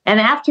 And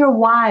after a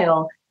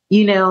while,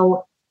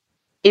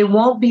 it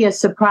won't be a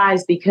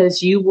surprise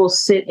because you will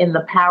sit in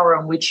the power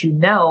in which you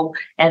know,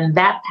 and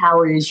that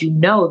power is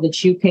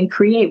that you can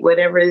create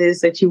whatever it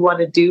is that you want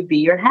to do,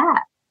 be, or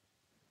have.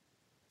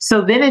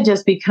 So then it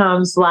just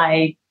becomes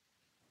like,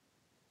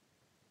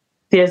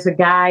 there's a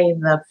guy in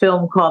the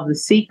film called The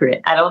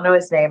Secret. I don't know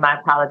his name. I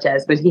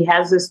apologize. But he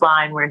has this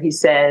line where he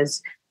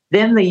says,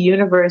 then the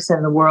universe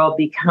and the world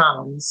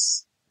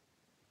becomes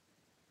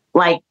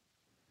like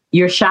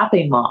your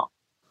shopping mall.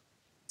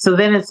 So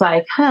then it's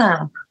like,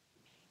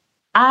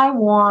 I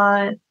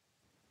want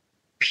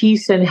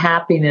peace and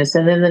happiness.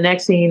 And then the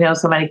next thing you know,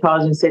 somebody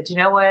calls you and said, you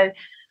know what?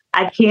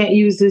 I can't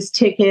use this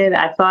ticket.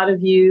 I thought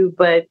of you,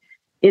 but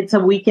it's a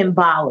week in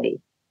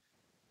Bali.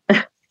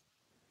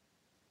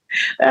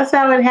 That's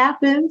how it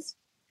happens.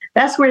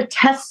 That's where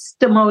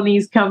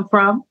testimonies come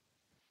from.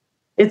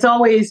 It's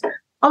always,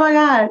 oh my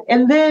God.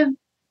 And then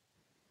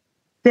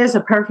there's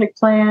a perfect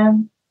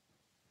plan.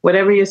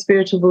 Whatever your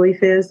spiritual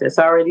belief is, it's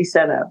already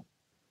set up.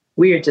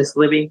 We are just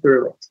living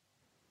through it.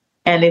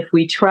 And if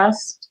we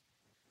trust,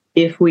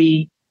 if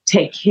we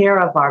take care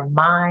of our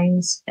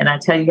minds, and I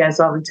tell you guys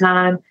all the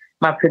time,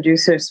 my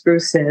producer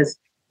Spruce says,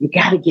 you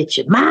got to get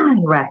your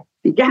mind right.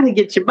 You got to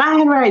get your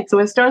mind right. So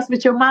it starts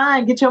with your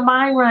mind. Get your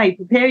mind right.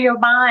 Prepare your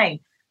mind.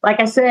 Like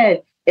I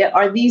said,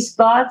 are these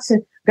thoughts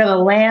going to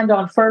land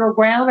on fertile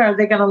ground or are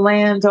they going to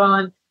land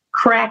on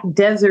cracked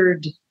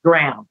desert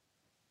ground?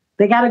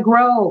 They got to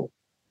grow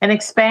and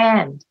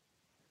expand.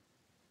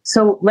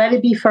 So let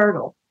it be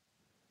fertile.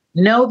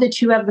 Know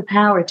that you have the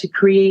power to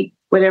create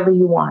whatever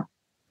you want.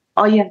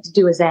 All you have to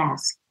do is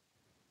ask.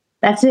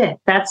 That's it.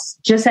 That's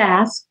just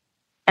ask.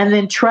 And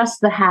then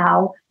trust the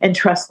how and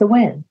trust the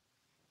when.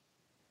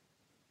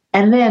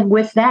 And then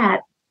with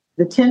that,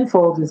 the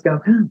tenfold is going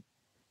to come.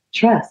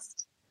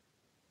 Trust.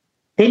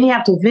 Then you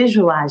have to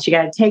visualize. You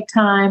got to take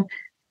time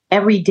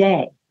every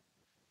day.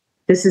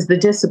 This is the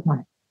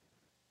discipline.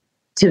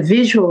 To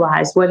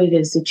visualize what it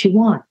is that you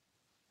want.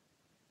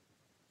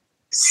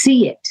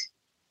 See it.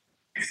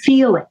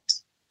 Feel it.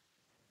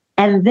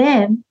 And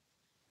then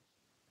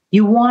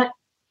you want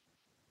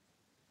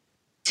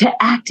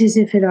to act as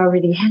if it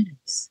already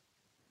has.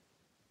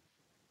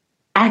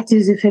 Act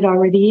as if it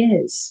already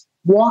is.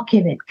 Walk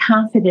in it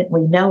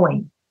confidently,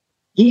 knowing,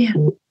 yeah,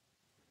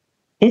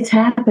 it's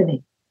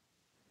happening.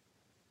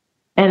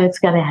 And it's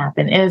going to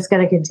happen. And it's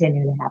going to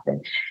continue to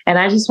happen. And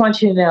I just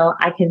want you to know,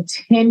 I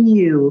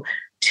continue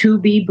to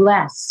be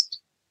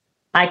blessed.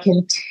 I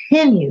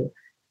continue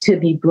to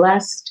be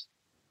blessed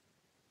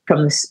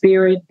from the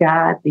Spirit,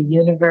 God, the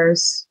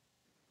universe,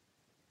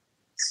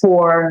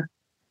 for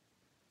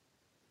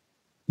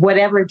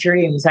whatever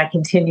dreams I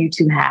continue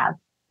to have.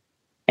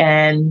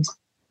 And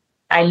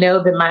I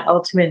know that my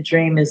ultimate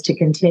dream is to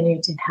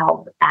continue to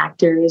help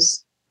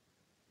actors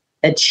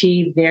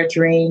achieve their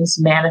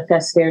dreams,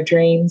 manifest their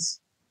dreams,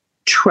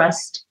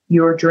 trust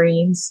your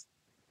dreams,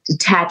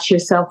 detach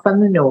yourself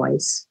from the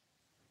noise,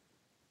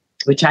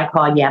 which I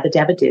call yabba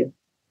dabba do.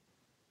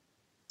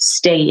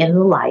 Stay in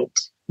the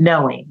light,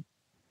 knowing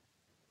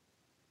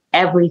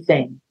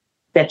everything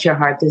that your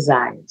heart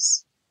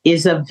desires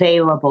is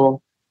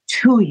available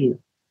to you.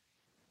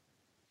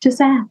 Just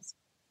ask.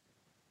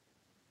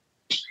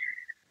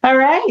 All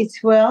right.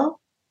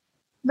 Well,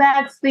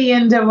 that's the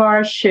end of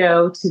our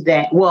show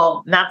today.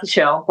 Well, not the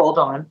show. Hold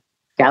on.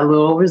 Got a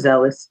little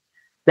overzealous.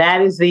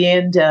 That is the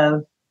end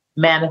of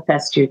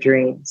Manifest Your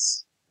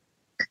Dreams.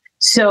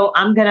 So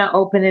I'm going to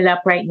open it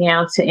up right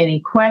now to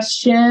any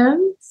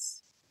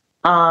questions.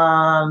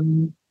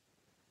 Do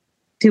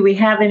we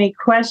have any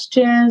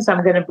questions?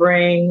 I'm going to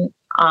bring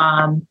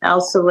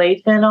Elsa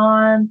Lathan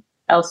on.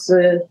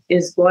 Elsa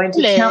is going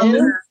to tell me.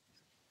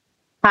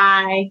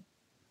 Hi.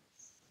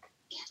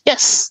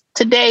 Yes,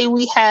 today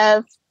we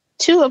have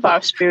two of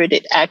our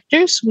spirited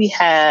actors. We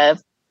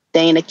have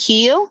Dana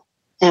Keel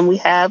and we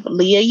have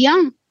Leah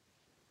Young.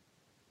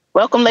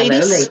 Welcome,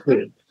 ladies.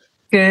 Hello,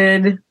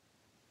 Good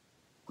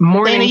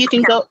morning. Dana, you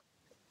can go.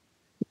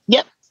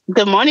 Yep.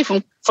 Good morning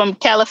from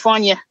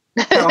California.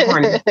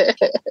 California.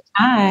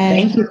 Hi.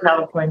 Thank you,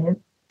 California.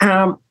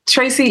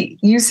 Tracy,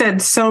 you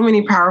said so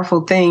many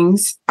powerful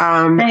things.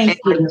 Thank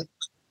you.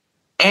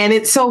 And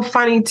it's so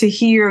funny to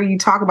hear you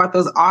talk about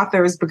those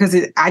authors because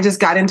I just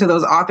got into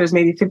those authors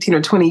maybe 15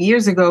 or 20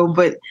 years ago,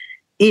 but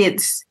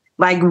it's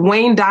like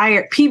Wayne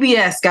Dyer.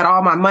 PBS got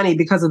all my money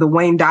because of the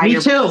Wayne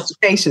Dyer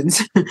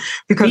presentations. Me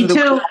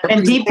too.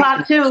 And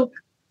Deepak too.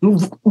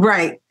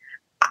 Right.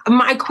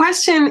 My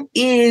question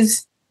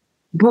is,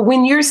 but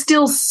when you're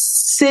still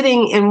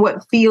sitting in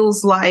what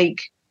feels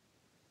like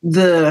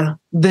the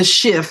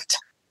shift,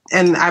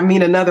 and I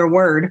mean another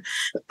word,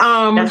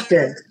 that's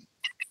good.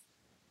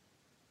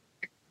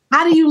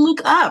 How do you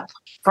look up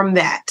from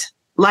that?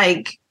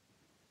 Like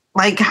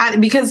how,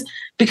 because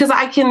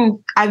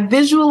I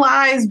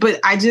visualize, but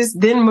I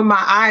just, then when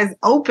my eyes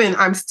open,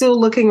 I'm still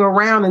looking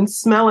around and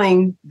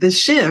smelling the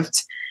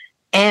shift.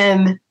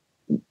 And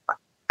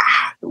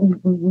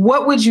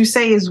what would you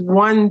say is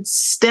one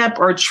step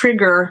or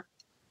trigger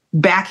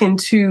back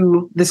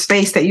into the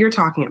space that you're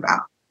talking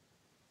about?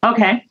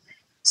 Okay.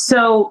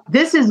 So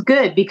this is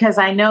good because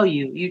I know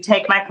you. You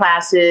take my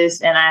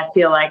classes and I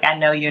feel like I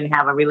know you and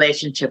have a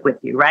relationship with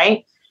you,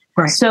 right?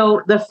 Right.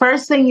 So the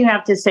first thing you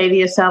have to say to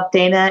yourself,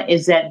 Dana,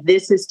 is that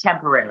this is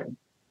temporary.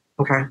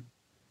 Okay.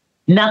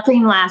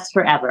 Nothing lasts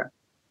forever.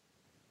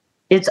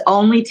 It's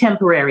only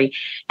temporary.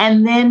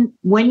 And then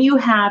when you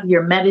have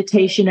your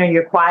meditation or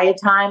your quiet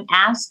time,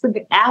 ask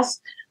the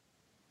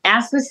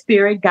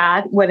spirit,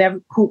 God,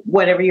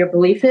 whatever your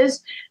belief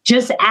is,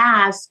 just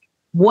ask,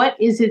 what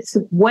is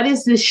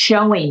this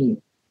showing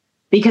you?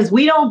 Because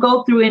we don't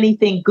go through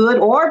anything good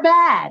or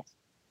bad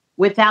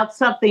without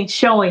something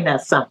showing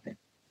us something.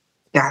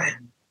 Got it.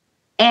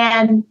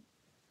 And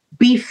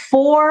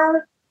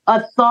before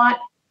a thought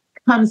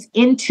comes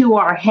into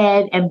our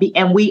head and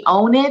we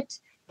own it,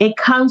 it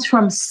comes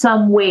from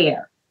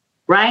somewhere,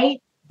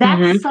 right?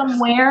 That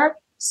somewhere,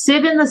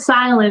 sit in the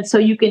silence so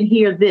you can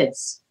hear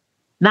this,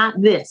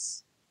 not this.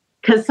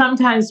 Because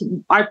sometimes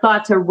our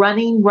thoughts are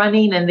running,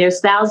 and there's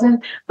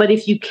thousands. But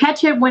if you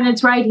catch it when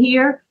it's right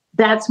here,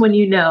 that's when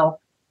you know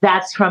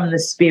that's from the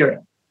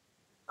spirit.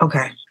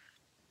 Okay.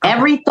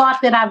 Every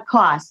thought that I've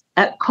caught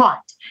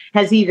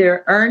has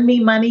either earned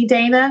me money,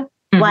 Dana.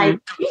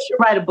 Like, you should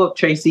write a book,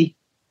 Tracy.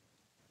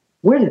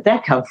 Where did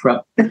that come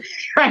from?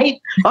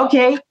 Right?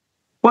 Okay.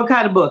 What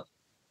kind of book?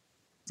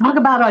 Talk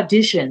about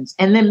auditions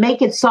and then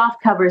make it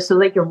soft cover so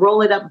they can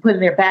roll it up and put it in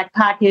their back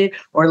pocket,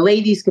 or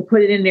ladies could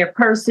put it in their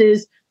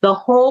purses. The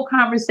whole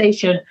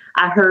conversation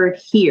I heard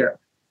here.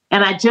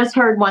 And I just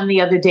heard one the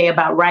other day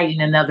about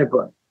writing another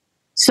book.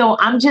 So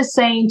I'm just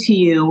saying to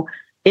you,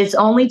 it's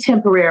only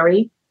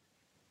temporary.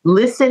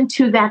 Listen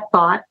to that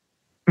thought.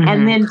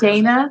 And then,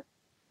 Dana,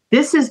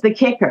 this is the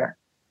kicker.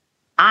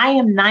 I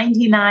am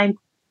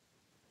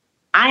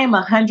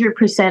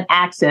 100%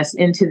 access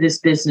into this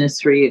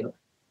business for you.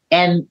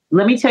 And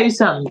let me tell you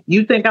something.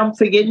 You think I'm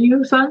forgetting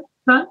you, son?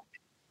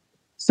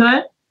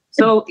 Son?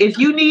 So if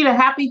you need a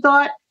happy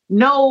thought,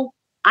 no,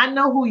 I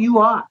know who you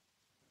are,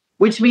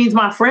 which means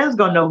my friends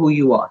gonna know who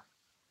you are.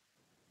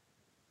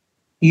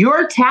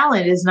 Your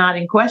talent is not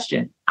in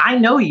question. I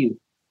know you.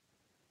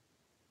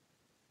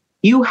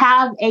 You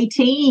have a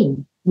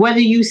team,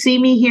 whether you see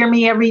me, hear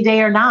me every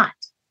day or not.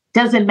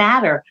 Doesn't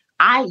matter.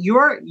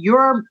 Your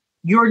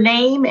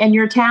name and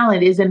your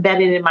talent is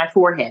embedded in my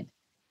forehead.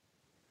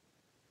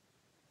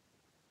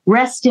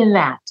 Rest in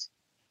that.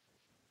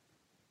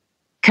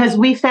 Because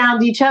we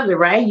found each other,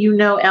 right? You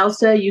know,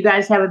 Elsa, you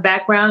guys have a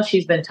background.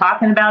 She's been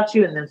talking about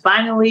you. And then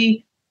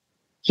finally,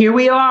 here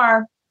we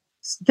are.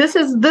 This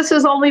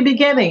is only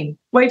beginning.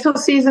 Wait till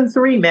season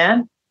 3,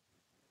 man.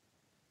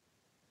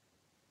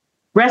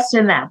 Rest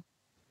in that.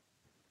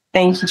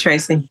 Thank you,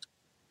 Tracy.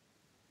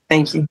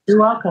 Thank you.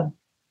 You're welcome.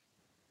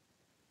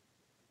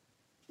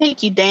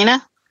 Thank you,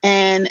 Dana.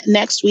 And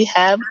next we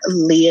have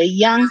Leah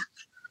Young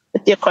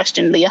with your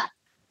question, Leah.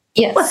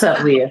 Yes. What's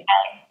up, Leah?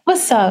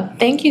 What's up?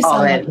 Thank you so All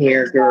much that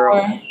hair,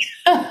 girl.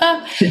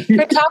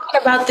 for talking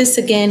about this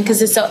again,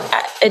 because it's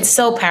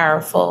so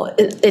powerful.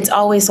 It's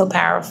always so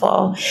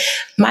powerful.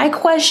 My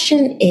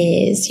question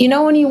is,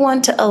 when you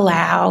want to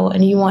allow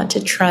and you want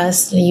to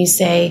trust and you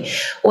say,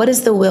 what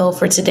is the will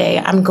for today?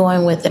 I'm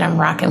going with it. I'm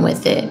rocking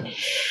with it.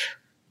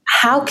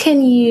 How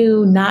can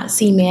you not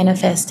see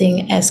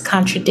manifesting as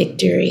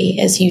contradictory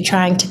as you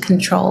trying to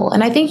control?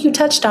 And I think you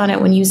touched on it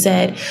when you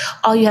said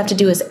all you have to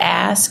do is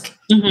ask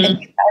and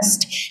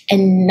trust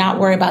and not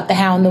worry about the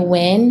how and the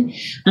when.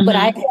 But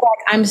I feel like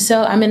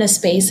I'm in a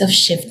space of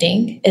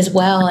shifting as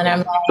well. And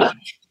I'm like,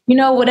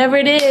 whatever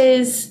it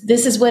is,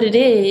 this is what it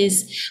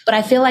is. But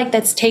I feel like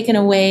that's taken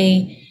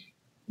away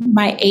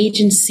my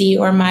agency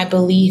or my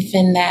belief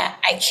in that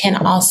I can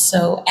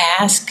also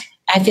ask.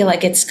 I feel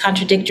like it's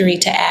contradictory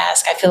to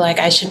ask. I feel like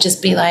I should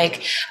just be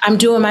like, I'm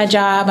doing my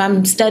job,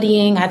 I'm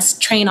studying, I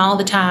train all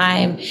the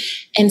time,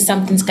 and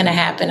something's going to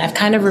happen. I've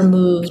kind of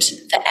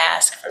removed the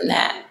ask from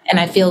that. and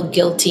I feel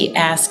guilty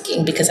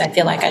asking because I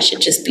feel like I should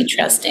just be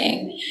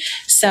trusting.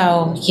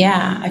 So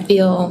yeah, I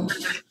feel,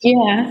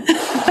 yeah.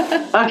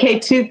 Okay,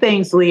 two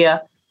things,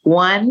 Leah.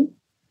 One,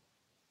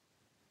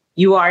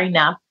 you are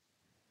enough,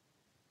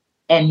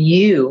 and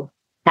you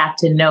have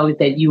to know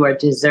that you are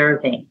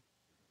deserving.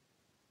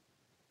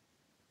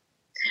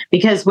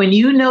 Because when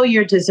you know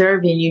you're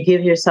deserving, you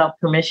give yourself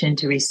permission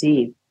to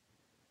receive.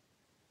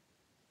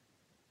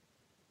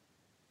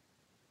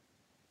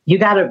 You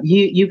gotta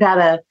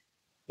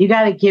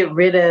get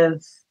rid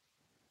of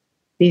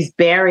these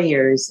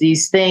barriers,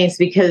 these things,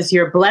 because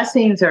your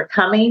blessings are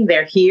coming,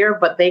 they're here,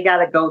 but they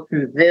gotta go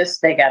through this,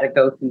 they gotta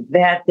go through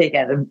that, they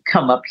gotta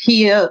come up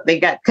here,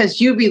 because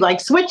you be like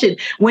switching.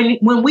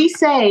 When we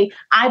say,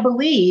 I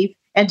believe,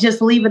 and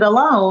just leave it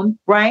alone,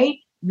 right?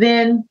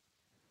 Then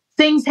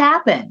things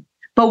happen.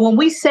 But when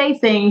we say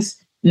things,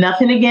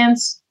 nothing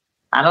against,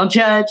 I don't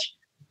judge,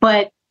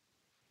 but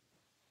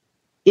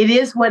it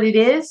is what it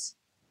is.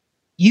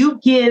 You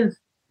give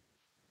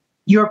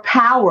your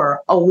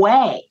power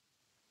away.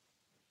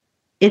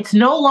 It's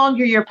no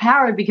longer your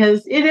power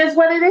because it is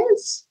what it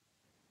is.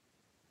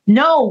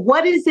 No,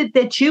 what is it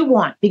that you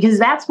want? Because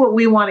that's what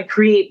we want to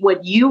create,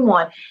 what you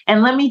want.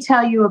 And let me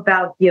tell you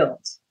about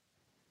guilt.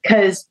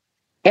 Because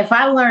if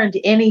I learned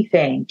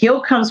anything,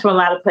 guilt comes from a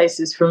lot of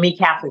places. For me,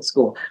 Catholic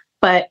school.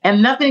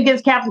 And nothing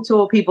against Catholic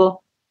school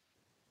people.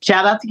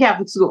 Shout out to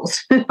Catholic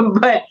schools.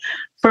 But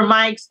from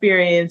my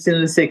experience in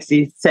the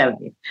 60s,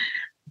 70s.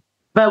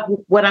 But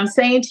what I'm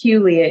saying to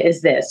you, Leah,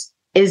 is this,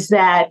 is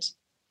that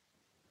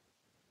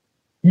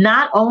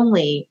not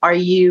only are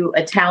you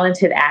a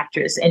talented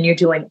actress and you're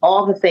doing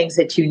all the things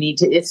that you need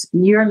to,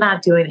 you're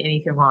not doing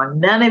anything wrong.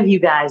 None of you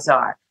guys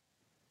are.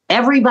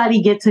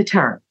 Everybody gets a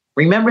turn.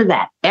 Remember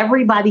that.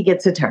 Everybody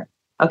gets a turn.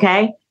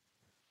 Okay?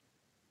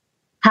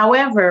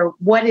 However,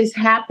 what is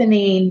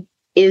happening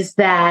is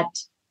that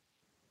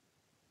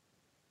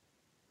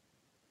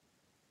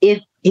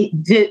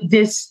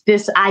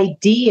this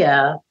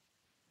idea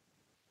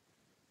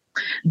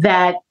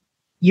that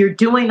you're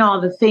doing all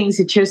the things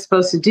that you're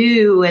supposed to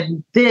do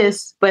and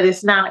this, but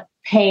it's not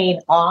paying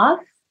off.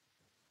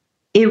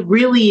 It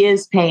really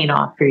is paying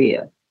off for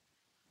you.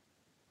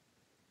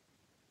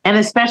 And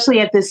especially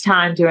at this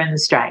time during the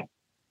strike.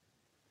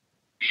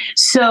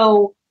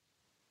 So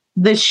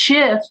the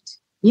shift,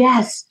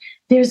 yes,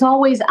 there's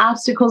always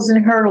obstacles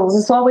and hurdles.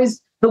 It's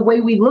always the way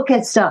we look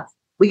at stuff.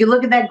 We can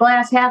look at that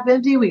glass half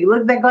empty. We can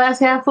look at that glass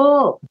half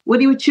full. What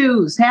do you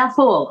choose? Half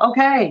full.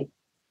 Okay.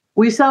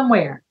 We're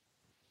somewhere.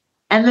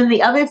 And then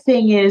the other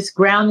thing is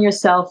ground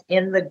yourself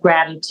in the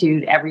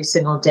gratitude every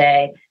single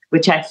day,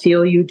 which I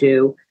feel you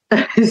do.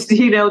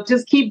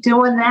 Just keep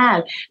doing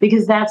that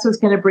because that's what's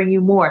going to bring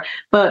you more.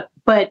 But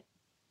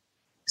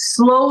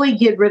slowly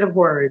get rid of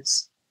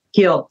words,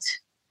 guilt.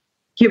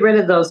 Get rid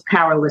of those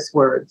powerless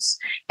words.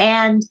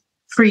 And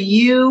for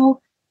you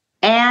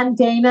and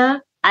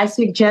Dana, I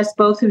suggest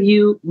both of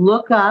you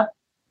look up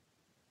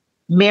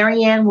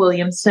Marianne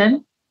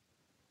Williamson.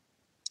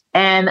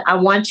 And I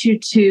want you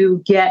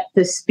to get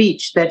the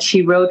speech that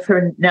she wrote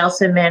for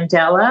Nelson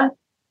Mandela,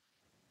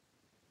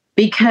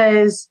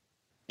 because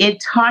it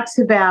talks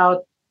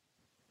about,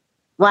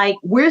 like,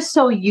 we're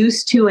so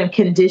used to and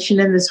conditioned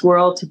in this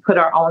world to put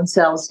our own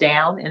selves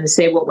down and to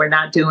say what we're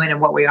not doing and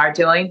what we are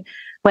doing.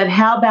 But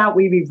how about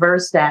we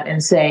reverse that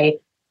and say,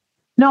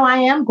 no, I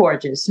am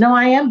gorgeous. No,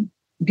 I am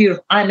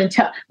beautiful. I'm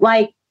intelligent.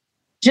 Like,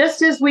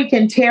 just as we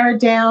can tear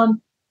it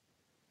down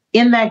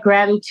in that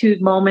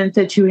gratitude moment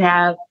that you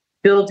have,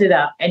 build it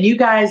up. And you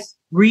guys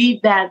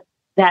read that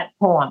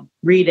poem,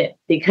 read it,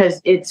 because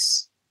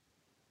it's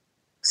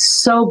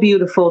so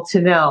beautiful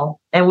to know.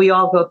 And we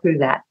all go through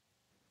that.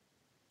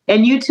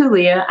 And you too,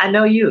 Leah, I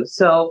know you.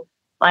 So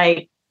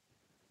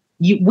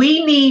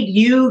we need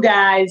you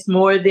guys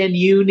more than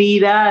you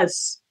need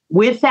us.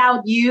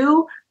 Without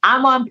you,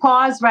 I'm on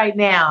pause right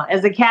now.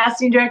 As a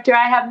casting director,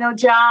 I have no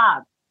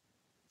job.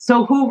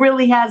 So who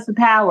really has the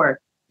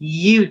power?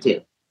 You do.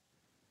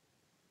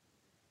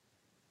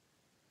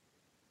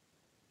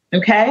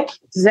 Okay?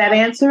 Does that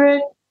answer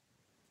it?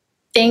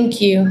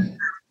 Thank you.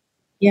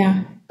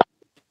 Yeah.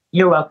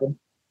 You're welcome.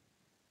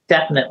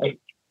 Definitely.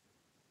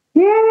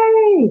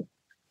 Yay!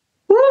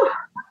 Woo!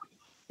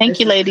 Thank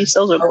you, ladies.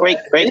 Those are great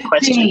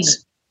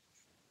questions.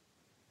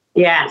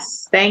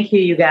 Yes. Thank you,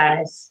 you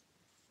guys.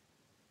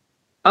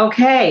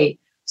 Okay.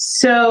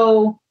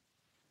 So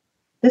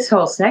this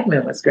whole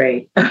segment was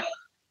great.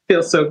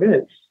 Feels so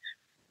good.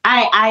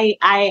 I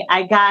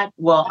got,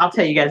 well, I'll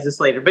tell you guys this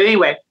later. But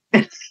anyway,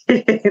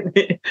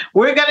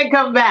 we're going to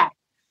come back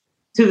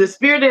to the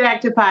Spirited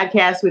Actor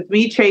Podcast with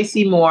me,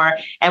 Tracy Moore,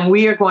 and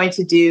we are going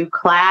to do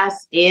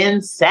Class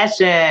in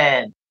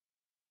Session.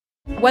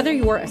 Whether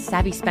you're a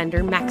savvy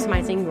spender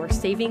maximizing your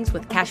savings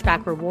with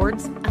cashback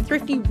rewards, a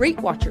thrifty rate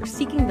watcher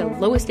seeking the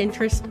lowest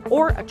interest,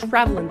 or a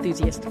travel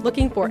enthusiast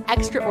looking for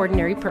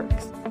extraordinary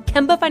perks,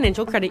 Kemba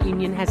Financial Credit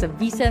Union has a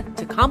visa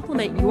to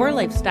complement your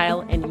lifestyle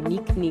and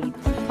unique needs.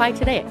 Apply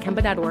today at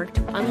Kemba.org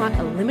to unlock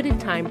a limited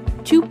time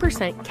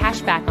 2%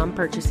 cash back on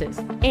purchases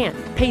and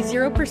pay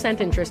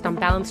 0% interest on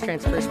balance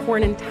transfers for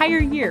an entire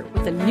year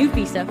with a new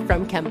visa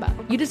from Kemba.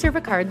 You deserve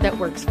a card that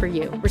works for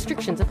you.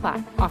 Restrictions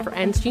apply. Offer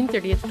ends June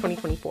 30th,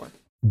 2024.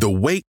 The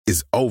wait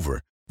is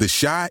over. The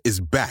Chi is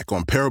back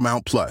on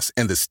Paramount Plus,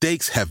 and the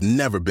stakes have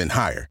never been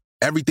higher.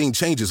 Everything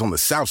changes on the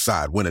South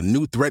Side when a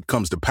new threat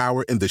comes to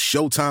power in the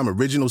Showtime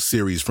original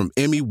series from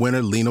Emmy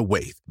winner Lena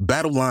Waithe.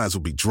 Battle lines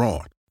will be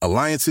drawn,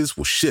 alliances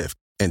will shift,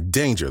 and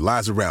danger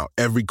lies around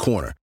every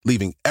corner,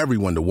 leaving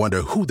everyone to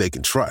wonder who they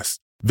can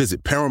trust.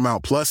 Visit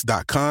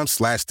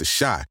ParamountPlus.com/The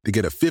Chi to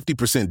get a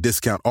 50%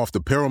 discount off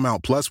the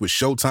Paramount Plus with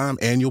Showtime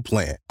annual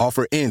plan.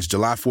 Offer ends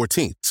July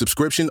 14th.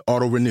 Subscription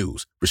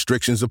auto-renews.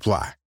 Restrictions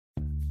apply.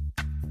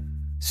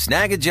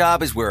 Snag a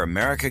Job is where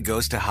America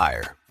goes to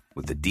hire,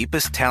 with the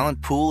deepest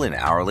talent pool in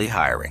hourly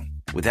hiring.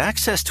 With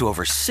access to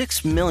over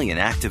 6 million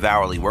active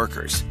hourly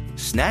workers,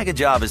 Snag a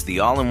Job is the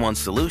all-in-one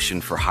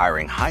solution for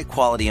hiring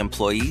high-quality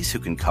employees who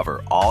can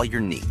cover all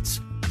your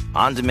needs.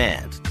 On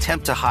demand,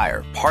 temp to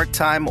hire,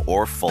 part-time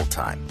or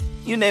full-time.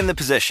 You name the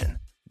position.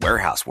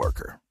 Warehouse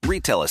worker,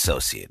 retail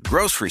associate,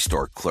 grocery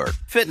store clerk,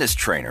 fitness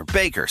trainer,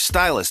 baker,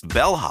 stylist,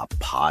 bellhop,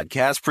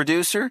 podcast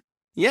producer.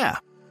 Yeah,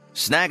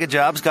 Snag a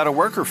Job's got a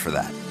worker for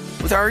that.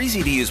 With our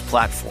easy-to-use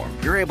platform,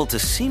 you're able to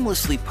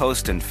seamlessly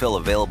post and fill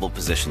available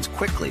positions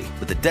quickly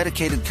with a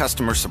dedicated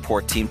customer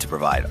support team to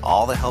provide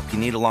all the help you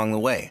need along the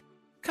way.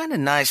 Kind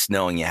of nice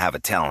knowing you have a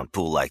talent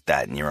pool like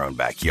that in your own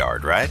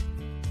backyard, right?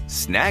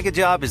 Snag a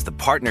Job is the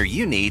partner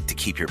you need to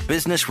keep your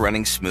business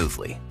running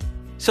smoothly.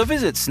 So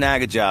visit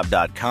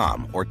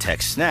snagajob.com or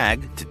text snag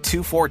to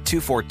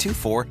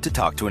 242424 to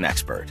talk to an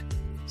expert.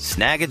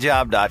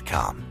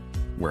 Snagajob.com,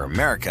 where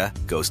America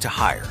goes to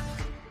hire.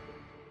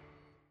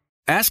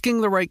 Asking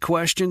the right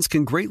questions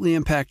can greatly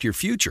impact your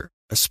future,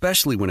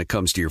 especially when it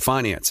comes to your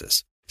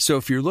finances. So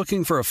if you're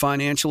looking for a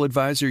financial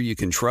advisor you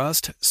can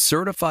trust,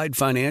 certified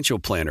financial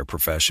planner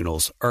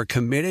professionals are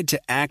committed to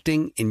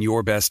acting in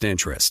your best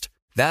interest.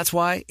 That's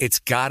why it's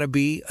got to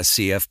be a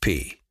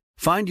CFP.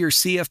 Find your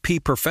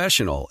CFP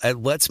professional at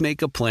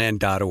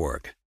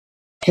letsmakeaplan.org.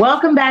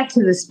 Welcome back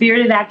to the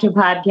Spirited Actor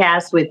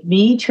Podcast with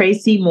me,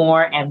 Tracy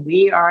Moore, and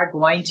we are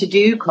going to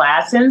do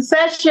Class in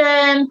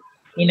Session.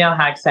 You know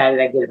how excited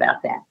I get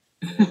about that.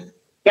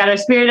 Got our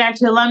Spirit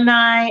Actor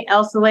alumni.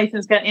 Elsa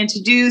Lathan's going to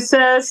introduce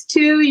us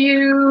to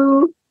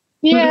you.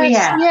 Yes, Who do we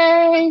have?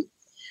 Yay.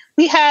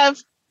 We have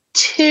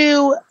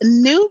two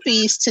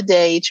newbies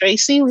today,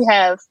 Tracy. We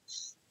have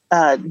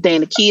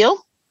Dana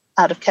Keel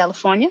out of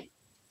California.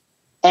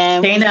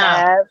 And we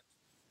have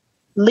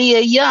Leah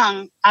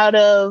Young out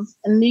of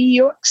New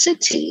York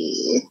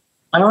City.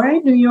 All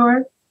right, New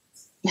York.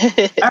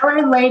 All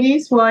right,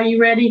 ladies. Well, are you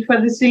ready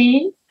for the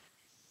scene?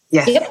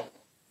 Yes. Yep.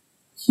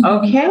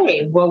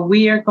 Okay, well,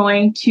 we are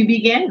going to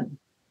begin.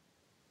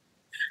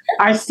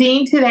 Our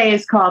scene today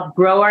is called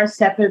Grow Our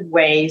Separate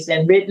Ways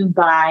and written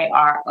by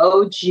our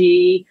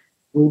OG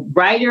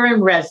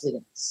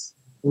writer-in-residence,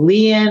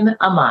 Leanne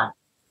Amon.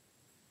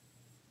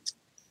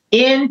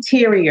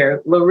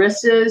 Interior,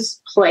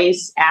 Larissa's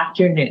place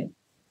afternoon.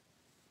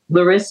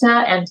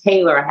 Larissa and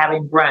Taylor are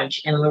having brunch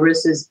in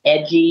Larissa's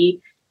edgy,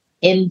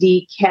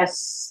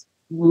 indie-less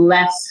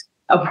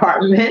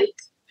apartment.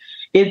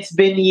 It's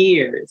been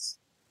years.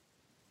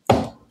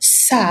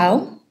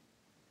 So,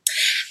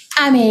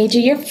 I made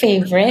you your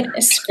favorite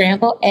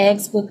scrambled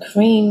eggs with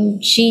cream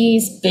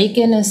cheese,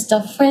 bacon, and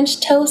stuffed French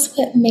toast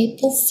with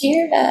maple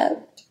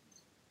syrup.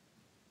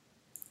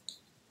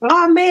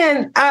 Oh,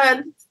 man.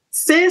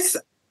 Sis,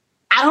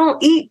 I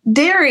don't eat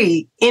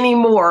dairy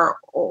anymore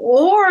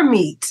or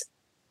meat.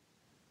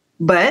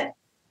 But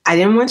I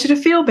didn't want you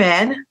to feel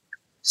bad,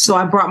 so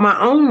I brought my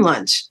own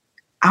lunch.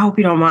 I hope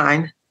you don't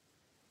mind.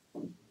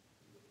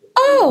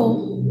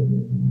 Oh.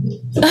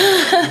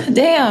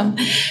 Damn.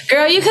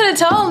 Girl, you could have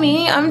told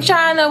me. I'm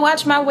trying to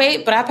watch my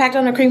weight, but I packed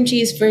on the cream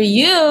cheese for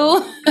you.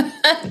 Yeah,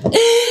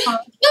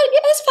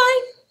 it's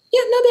fine.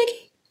 Yeah, no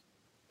biggie.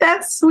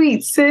 That's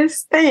sweet,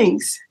 sis.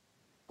 Thanks.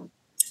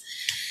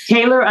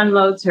 Taylor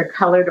unloads her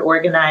colored,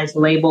 organized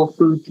label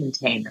food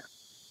container.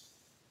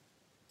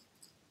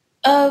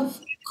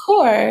 Of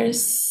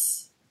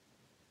course.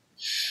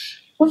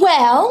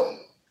 Well,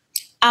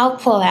 I'll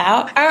pull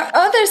out our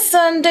other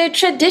Sunday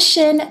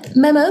tradition,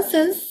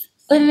 mimosas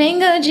with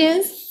mango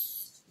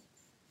juice.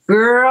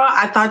 Girl,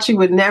 I thought you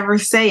would never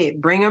say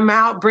it. Bring them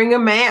out, bring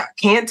them out.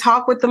 Can't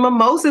talk with the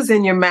mimosas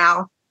in your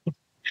mouth.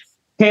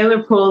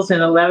 Taylor pulls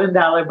an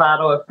 $11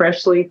 bottle of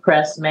freshly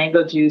pressed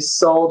mango juice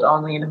sold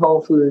only in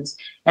Whole Foods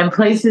and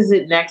places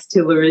it next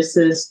to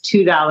Larissa's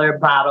 $2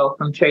 bottle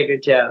from Trader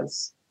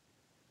Joe's.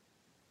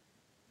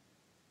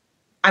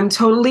 I'm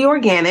totally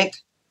organic.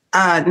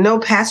 No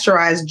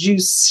pasteurized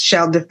juice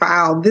shall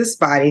defile this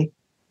body.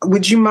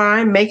 Would you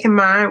mind making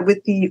mine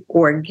with the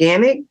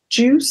organic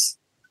juice,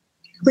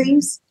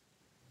 please?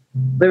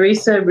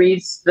 Larissa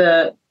reads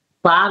the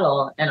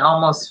bottle and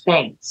almost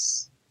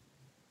faints.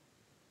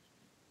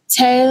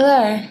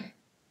 Taylor,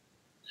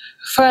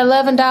 For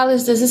 $11,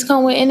 does this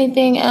come with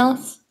anything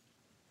else?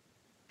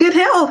 Good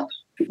health.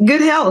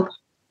 Good health.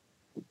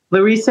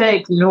 Larissa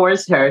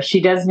ignores her.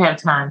 She doesn't have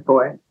time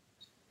for it.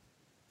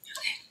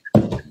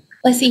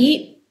 Let's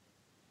eat.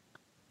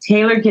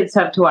 Taylor gets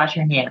up to wash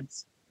her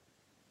hands.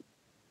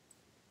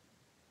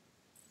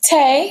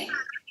 Tay,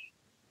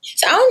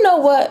 so I don't know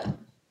what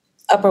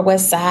Upper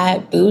West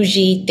Side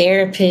bougie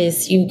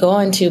therapist you've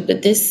gone to,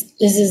 but this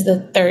is the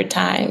third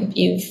time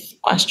you've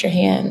washed your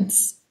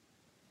hands.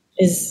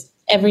 Is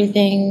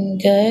everything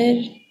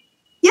good?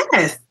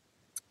 Yes.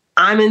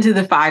 I'm into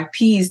the 5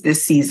 Ps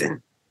this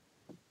season.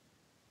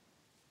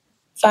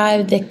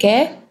 5 de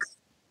qué?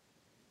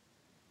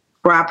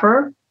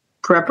 Proper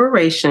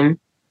preparation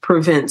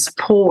prevents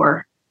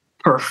poor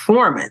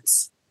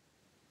performance.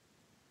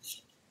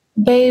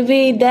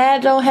 Baby,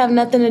 that don't have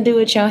nothing to do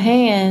with your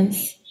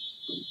hands.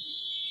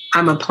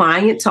 I'm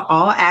applying it to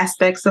all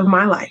aspects of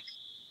my life.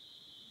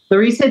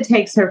 Larissa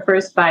takes her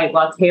first bite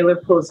while Taylor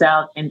pulls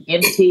out an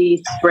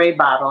empty spray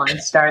bottle and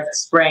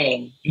starts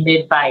spraying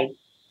mid-bite.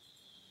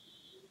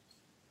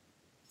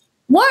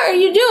 What are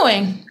you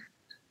doing?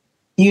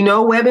 You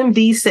know,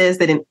 WebMD says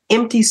that an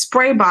empty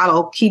spray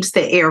bottle keeps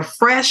the air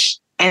fresh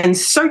and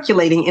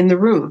circulating in the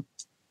room.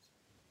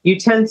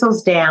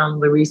 Utensils down,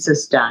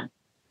 Larissa's done.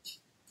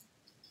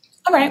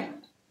 All right.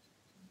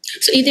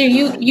 So either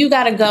you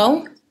gotta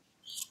go,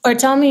 or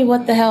tell me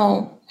what the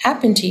hell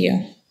happened to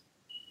you.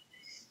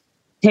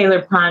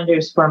 Taylor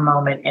ponders for a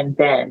moment and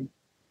then.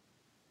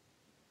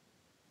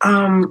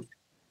 Can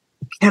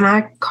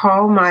I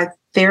call my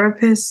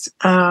therapist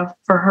for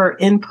her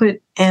input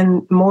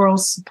and moral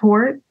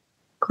support,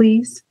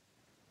 please?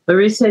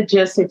 Larissa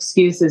just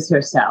excuses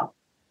herself.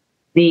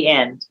 The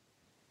end.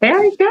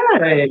 Very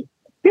good.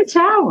 Good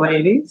job,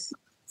 ladies.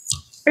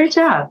 Great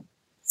job.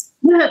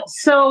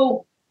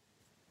 So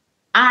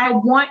I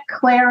want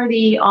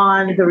clarity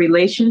on the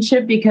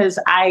relationship because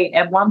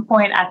at one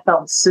point I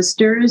felt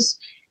sisters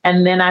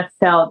and then I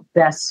felt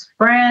best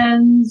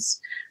friends.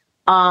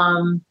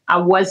 I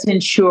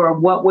wasn't sure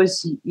what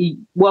was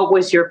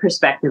your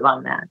perspective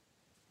on that?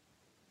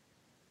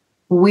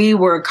 We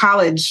were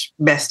college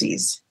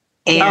besties,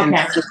 and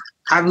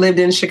I've lived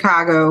in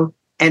Chicago,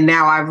 and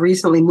now I've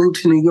recently moved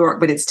to New York.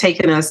 But it's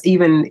taken us,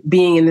 even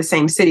being in the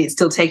same city, it's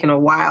still taken a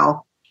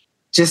while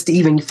just to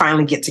even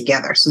finally get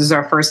together. So this is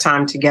our first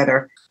time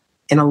together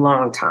in a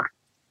long time.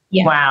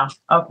 Yeah. Wow.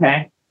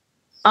 Okay.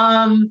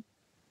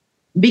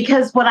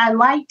 Because what I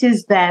liked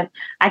is that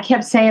I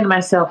kept saying to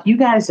myself, you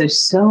guys are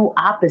so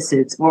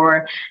opposites,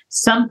 or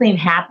something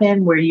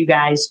happened where you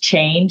guys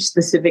changed,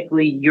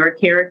 specifically your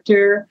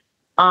character,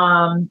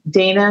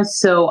 Dana.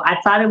 So I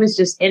thought it was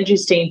just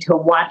interesting to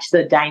watch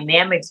the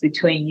dynamics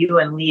between you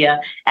and Leah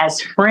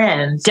as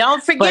friends.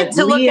 Don't forget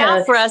to look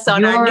out for us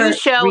on our new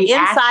show,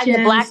 Inside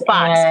the Black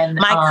Box. And,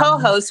 my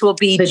co-host will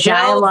be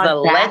Joe, the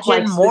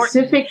legend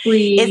Morton.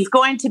 It's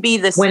going to be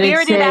the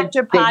Spirited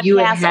Actor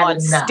podcast on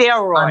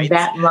steroids.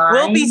 On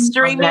we'll be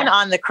streaming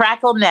on the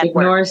Crackle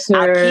Network.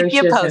 I'll keep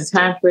you posted.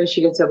 Time for her. She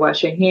gets to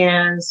wash her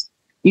hands.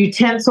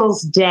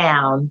 Utensils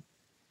down.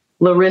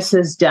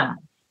 Larissa's done.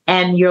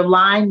 And your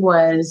line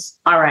was,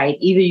 all right,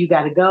 either you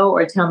got to go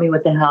or tell me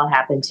what the hell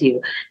happened to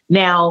you.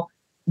 Now,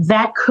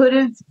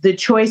 the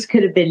choice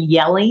could have been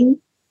yelling,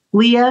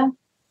 Leah,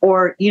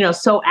 or,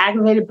 so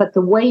aggravated. But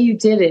the way you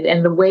did it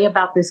and the way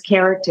about this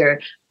character,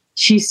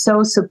 she's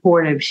so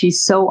supportive.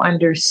 She's so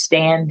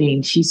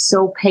understanding. She's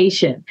so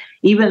patient.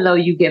 Even though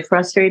you get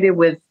frustrated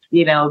with,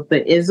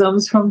 the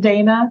isms from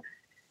Dana,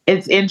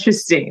 it's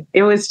interesting.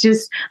 It was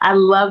just, I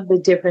love the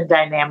different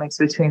dynamics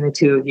between the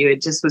two of you.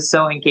 It just was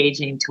so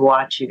engaging to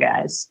watch you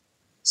guys.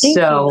 Thank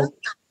you.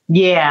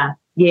 Yeah.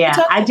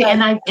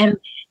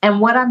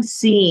 And what I'm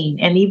seeing,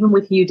 and even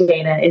with you,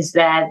 Dana, is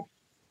that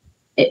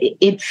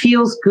it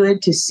feels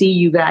good to see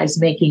you guys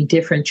making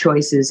different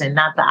choices and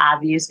not the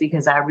obvious,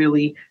 because I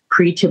really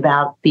preach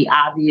about the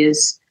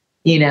obvious.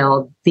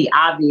 The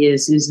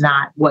obvious is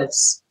not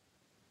what's,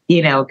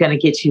 going to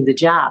get you the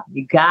job.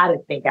 You got to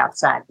think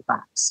outside the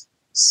box.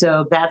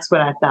 So that's what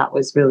I thought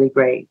was really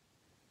great.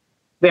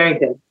 Very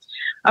good.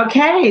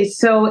 Okay,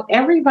 so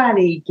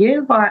everybody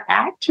give our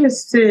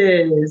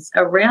actresses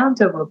a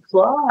round of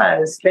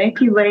applause.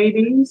 Thank you,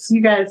 ladies.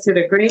 You guys did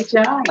a great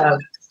job.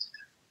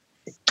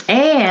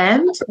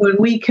 And when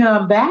we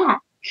come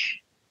back,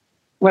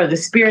 the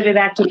Spirited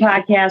Actor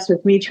Podcast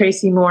with me,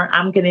 Tracy Moore,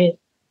 I'm going to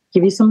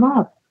give you some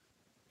love.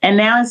 And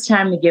now it's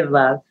time to give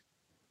love.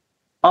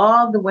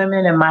 All the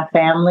women in my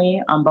family,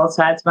 on both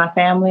sides of my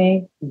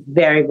family,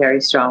 very,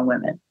 very strong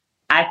women.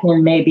 I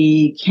can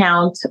maybe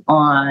count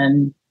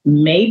on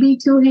maybe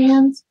 2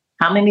 hands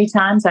how many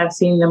times I've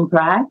seen them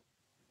cry.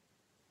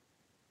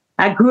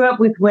 I grew up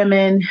with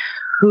women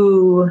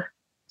who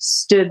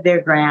stood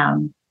their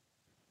ground.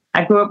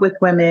 I grew up with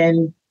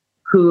women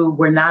who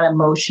were not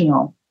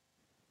emotional.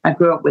 I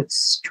grew up with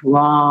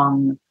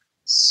strong,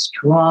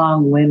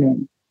 strong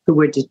women who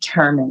were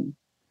determined,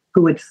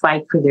 who would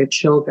fight for their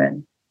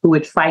children, who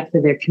would fight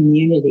for their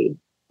community,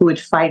 who would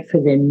fight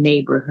for their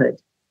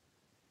neighborhood.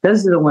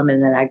 Those are the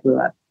women that I grew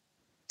up.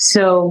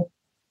 So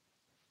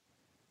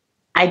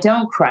I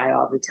don't cry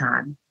all the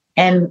time.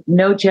 And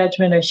no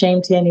judgment or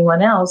shame to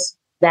anyone else.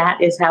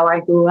 That is how I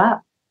grew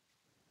up.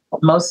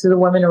 Most of the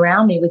women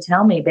around me would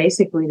tell me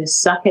basically to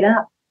suck it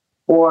up,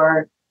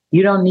 or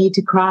you don't need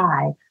to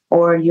cry,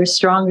 or you're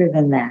stronger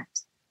than that.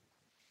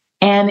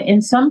 And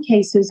in some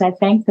cases, I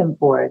thank them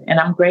for it and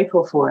I'm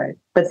grateful for it.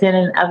 But then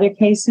in other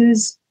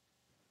cases,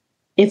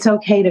 it's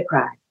okay to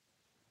cry.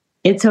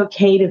 It's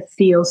okay to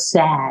feel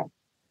sad.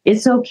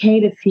 It's okay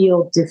to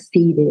feel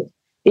defeated.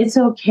 It's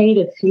okay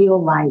to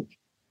feel like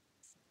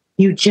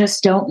you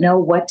just don't know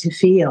what to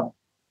feel.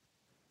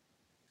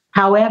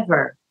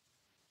 However,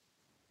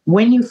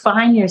 when you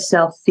find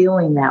yourself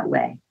feeling that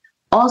way,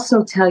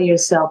 also tell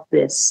yourself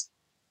this,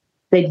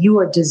 that you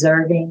are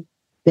deserving,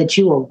 that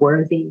you are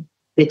worthy,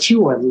 that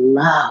you are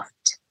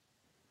loved.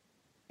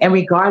 And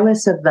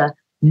regardless of the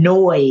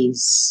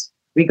noise,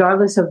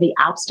 regardless of the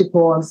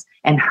obstacles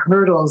and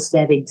hurdles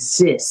that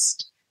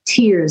exist,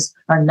 tears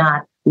are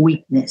not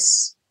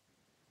weakness.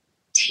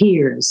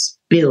 Tears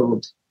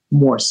build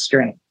more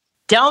strength.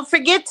 Don't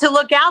forget to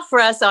look out for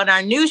us on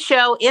our new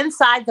show,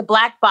 Inside the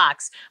Black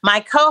Box. My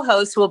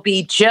co-host will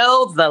be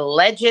Joe the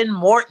Legend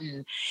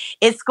Morton.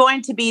 It's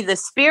going to be the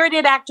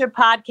Spirited Actor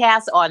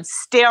podcast on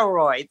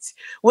steroids.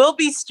 We'll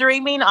be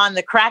streaming on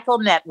the Crackle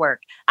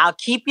Network. I'll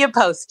keep you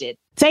posted.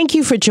 Thank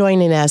you for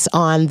joining us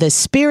on the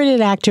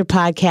Spirited Actor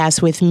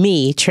podcast with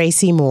me,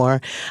 Tracy Moore.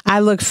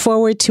 I look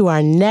forward to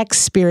our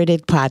next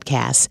Spirited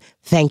podcast.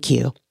 Thank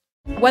you.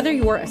 Whether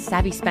you're a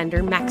savvy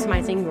spender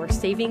maximizing your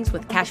savings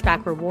with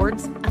cashback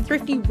rewards, a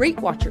thrifty rate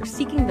watcher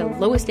seeking the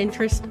lowest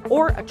interest,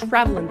 or a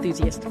travel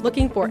enthusiast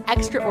looking for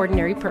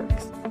extraordinary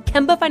perks,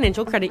 Kemba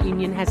Financial Credit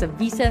Union has a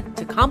visa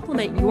to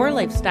complement your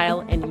lifestyle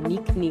and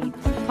unique needs.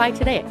 Apply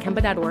today at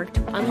Kemba.org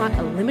to unlock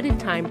a limited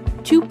time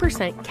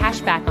 2%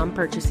 cash back on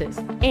purchases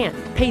and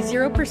pay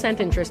 0%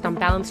 interest on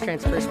balance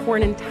transfers for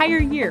an entire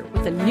year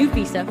with a new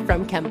visa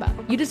from Kemba.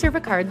 You deserve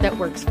a card that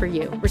works for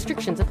you.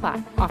 Restrictions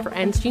apply. Offer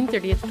ends June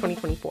 30th,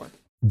 2024.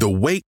 The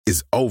wait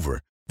is over.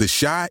 The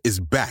Chi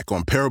is back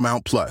on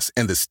Paramount Plus,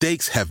 and the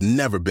stakes have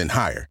never been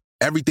higher.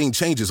 Everything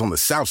changes on the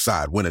South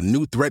Side when a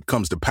new threat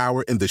comes to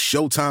power in the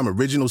Showtime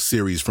original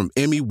series from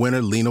Emmy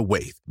winner Lena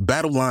Waithe.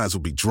 Battle lines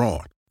will be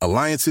drawn,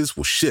 alliances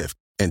will shift,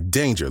 and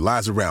danger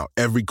lies around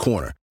every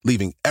corner,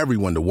 leaving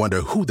everyone to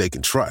wonder who they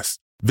can trust.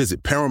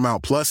 Visit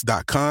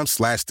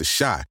ParamountPlus.com/The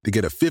Chi to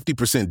get a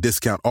 50%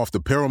 discount off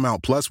the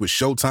Paramount Plus with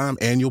Showtime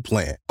annual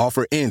plan.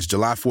 Offer ends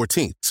July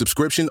 14th.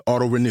 Subscription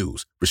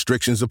auto-renews.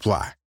 Restrictions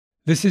apply.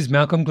 This is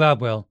Malcolm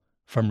Gladwell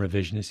from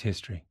Revisionist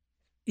History.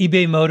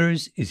 eBay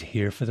Motors is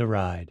here for the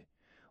ride.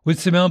 With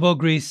some elbow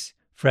grease,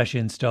 fresh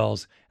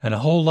installs, and a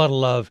whole lot of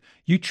love,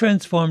 you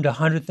transformed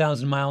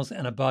 100,000 miles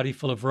and a body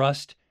full of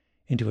rust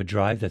into a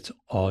drive that's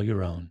all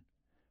your own.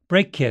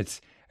 Brake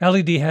kits,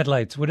 LED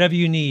headlights, whatever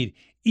you need,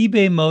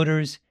 eBay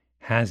Motors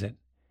has it.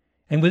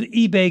 And with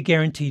eBay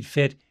Guaranteed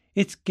Fit,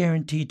 it's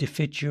guaranteed to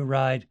fit your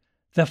ride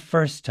the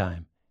first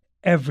time,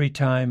 every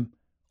time,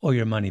 or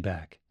your money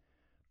back.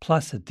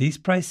 Plus, at these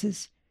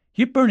prices,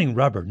 you're burning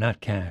rubber, not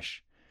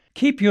cash.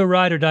 Keep your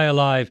ride or die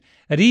alive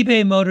at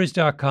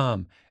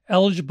ebaymotors.com.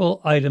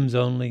 Eligible items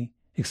only.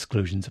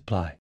 Exclusions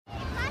apply.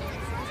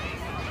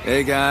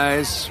 Hey,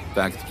 guys.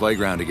 Back at the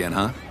playground again,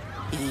 huh?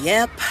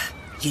 Yep.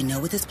 You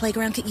know what this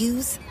playground could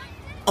use?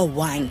 A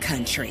wine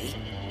country.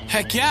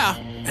 Heck yeah,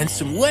 and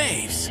some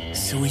waves,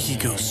 so we could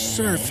go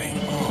surfing.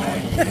 Oh,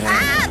 yeah.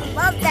 Ah,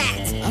 love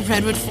that. A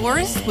redwood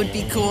forest would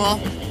be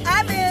cool.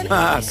 I'm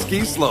in.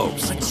 Ski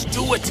slopes. Let's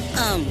do it.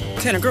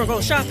 Can a girl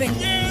go shopping?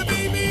 Yeah,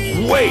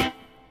 baby. Wait.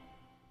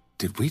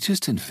 Did we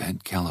just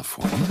invent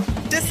California?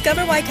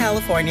 Discover why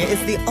California is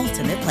the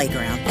ultimate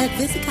playground at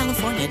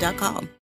visitcalifornia.com.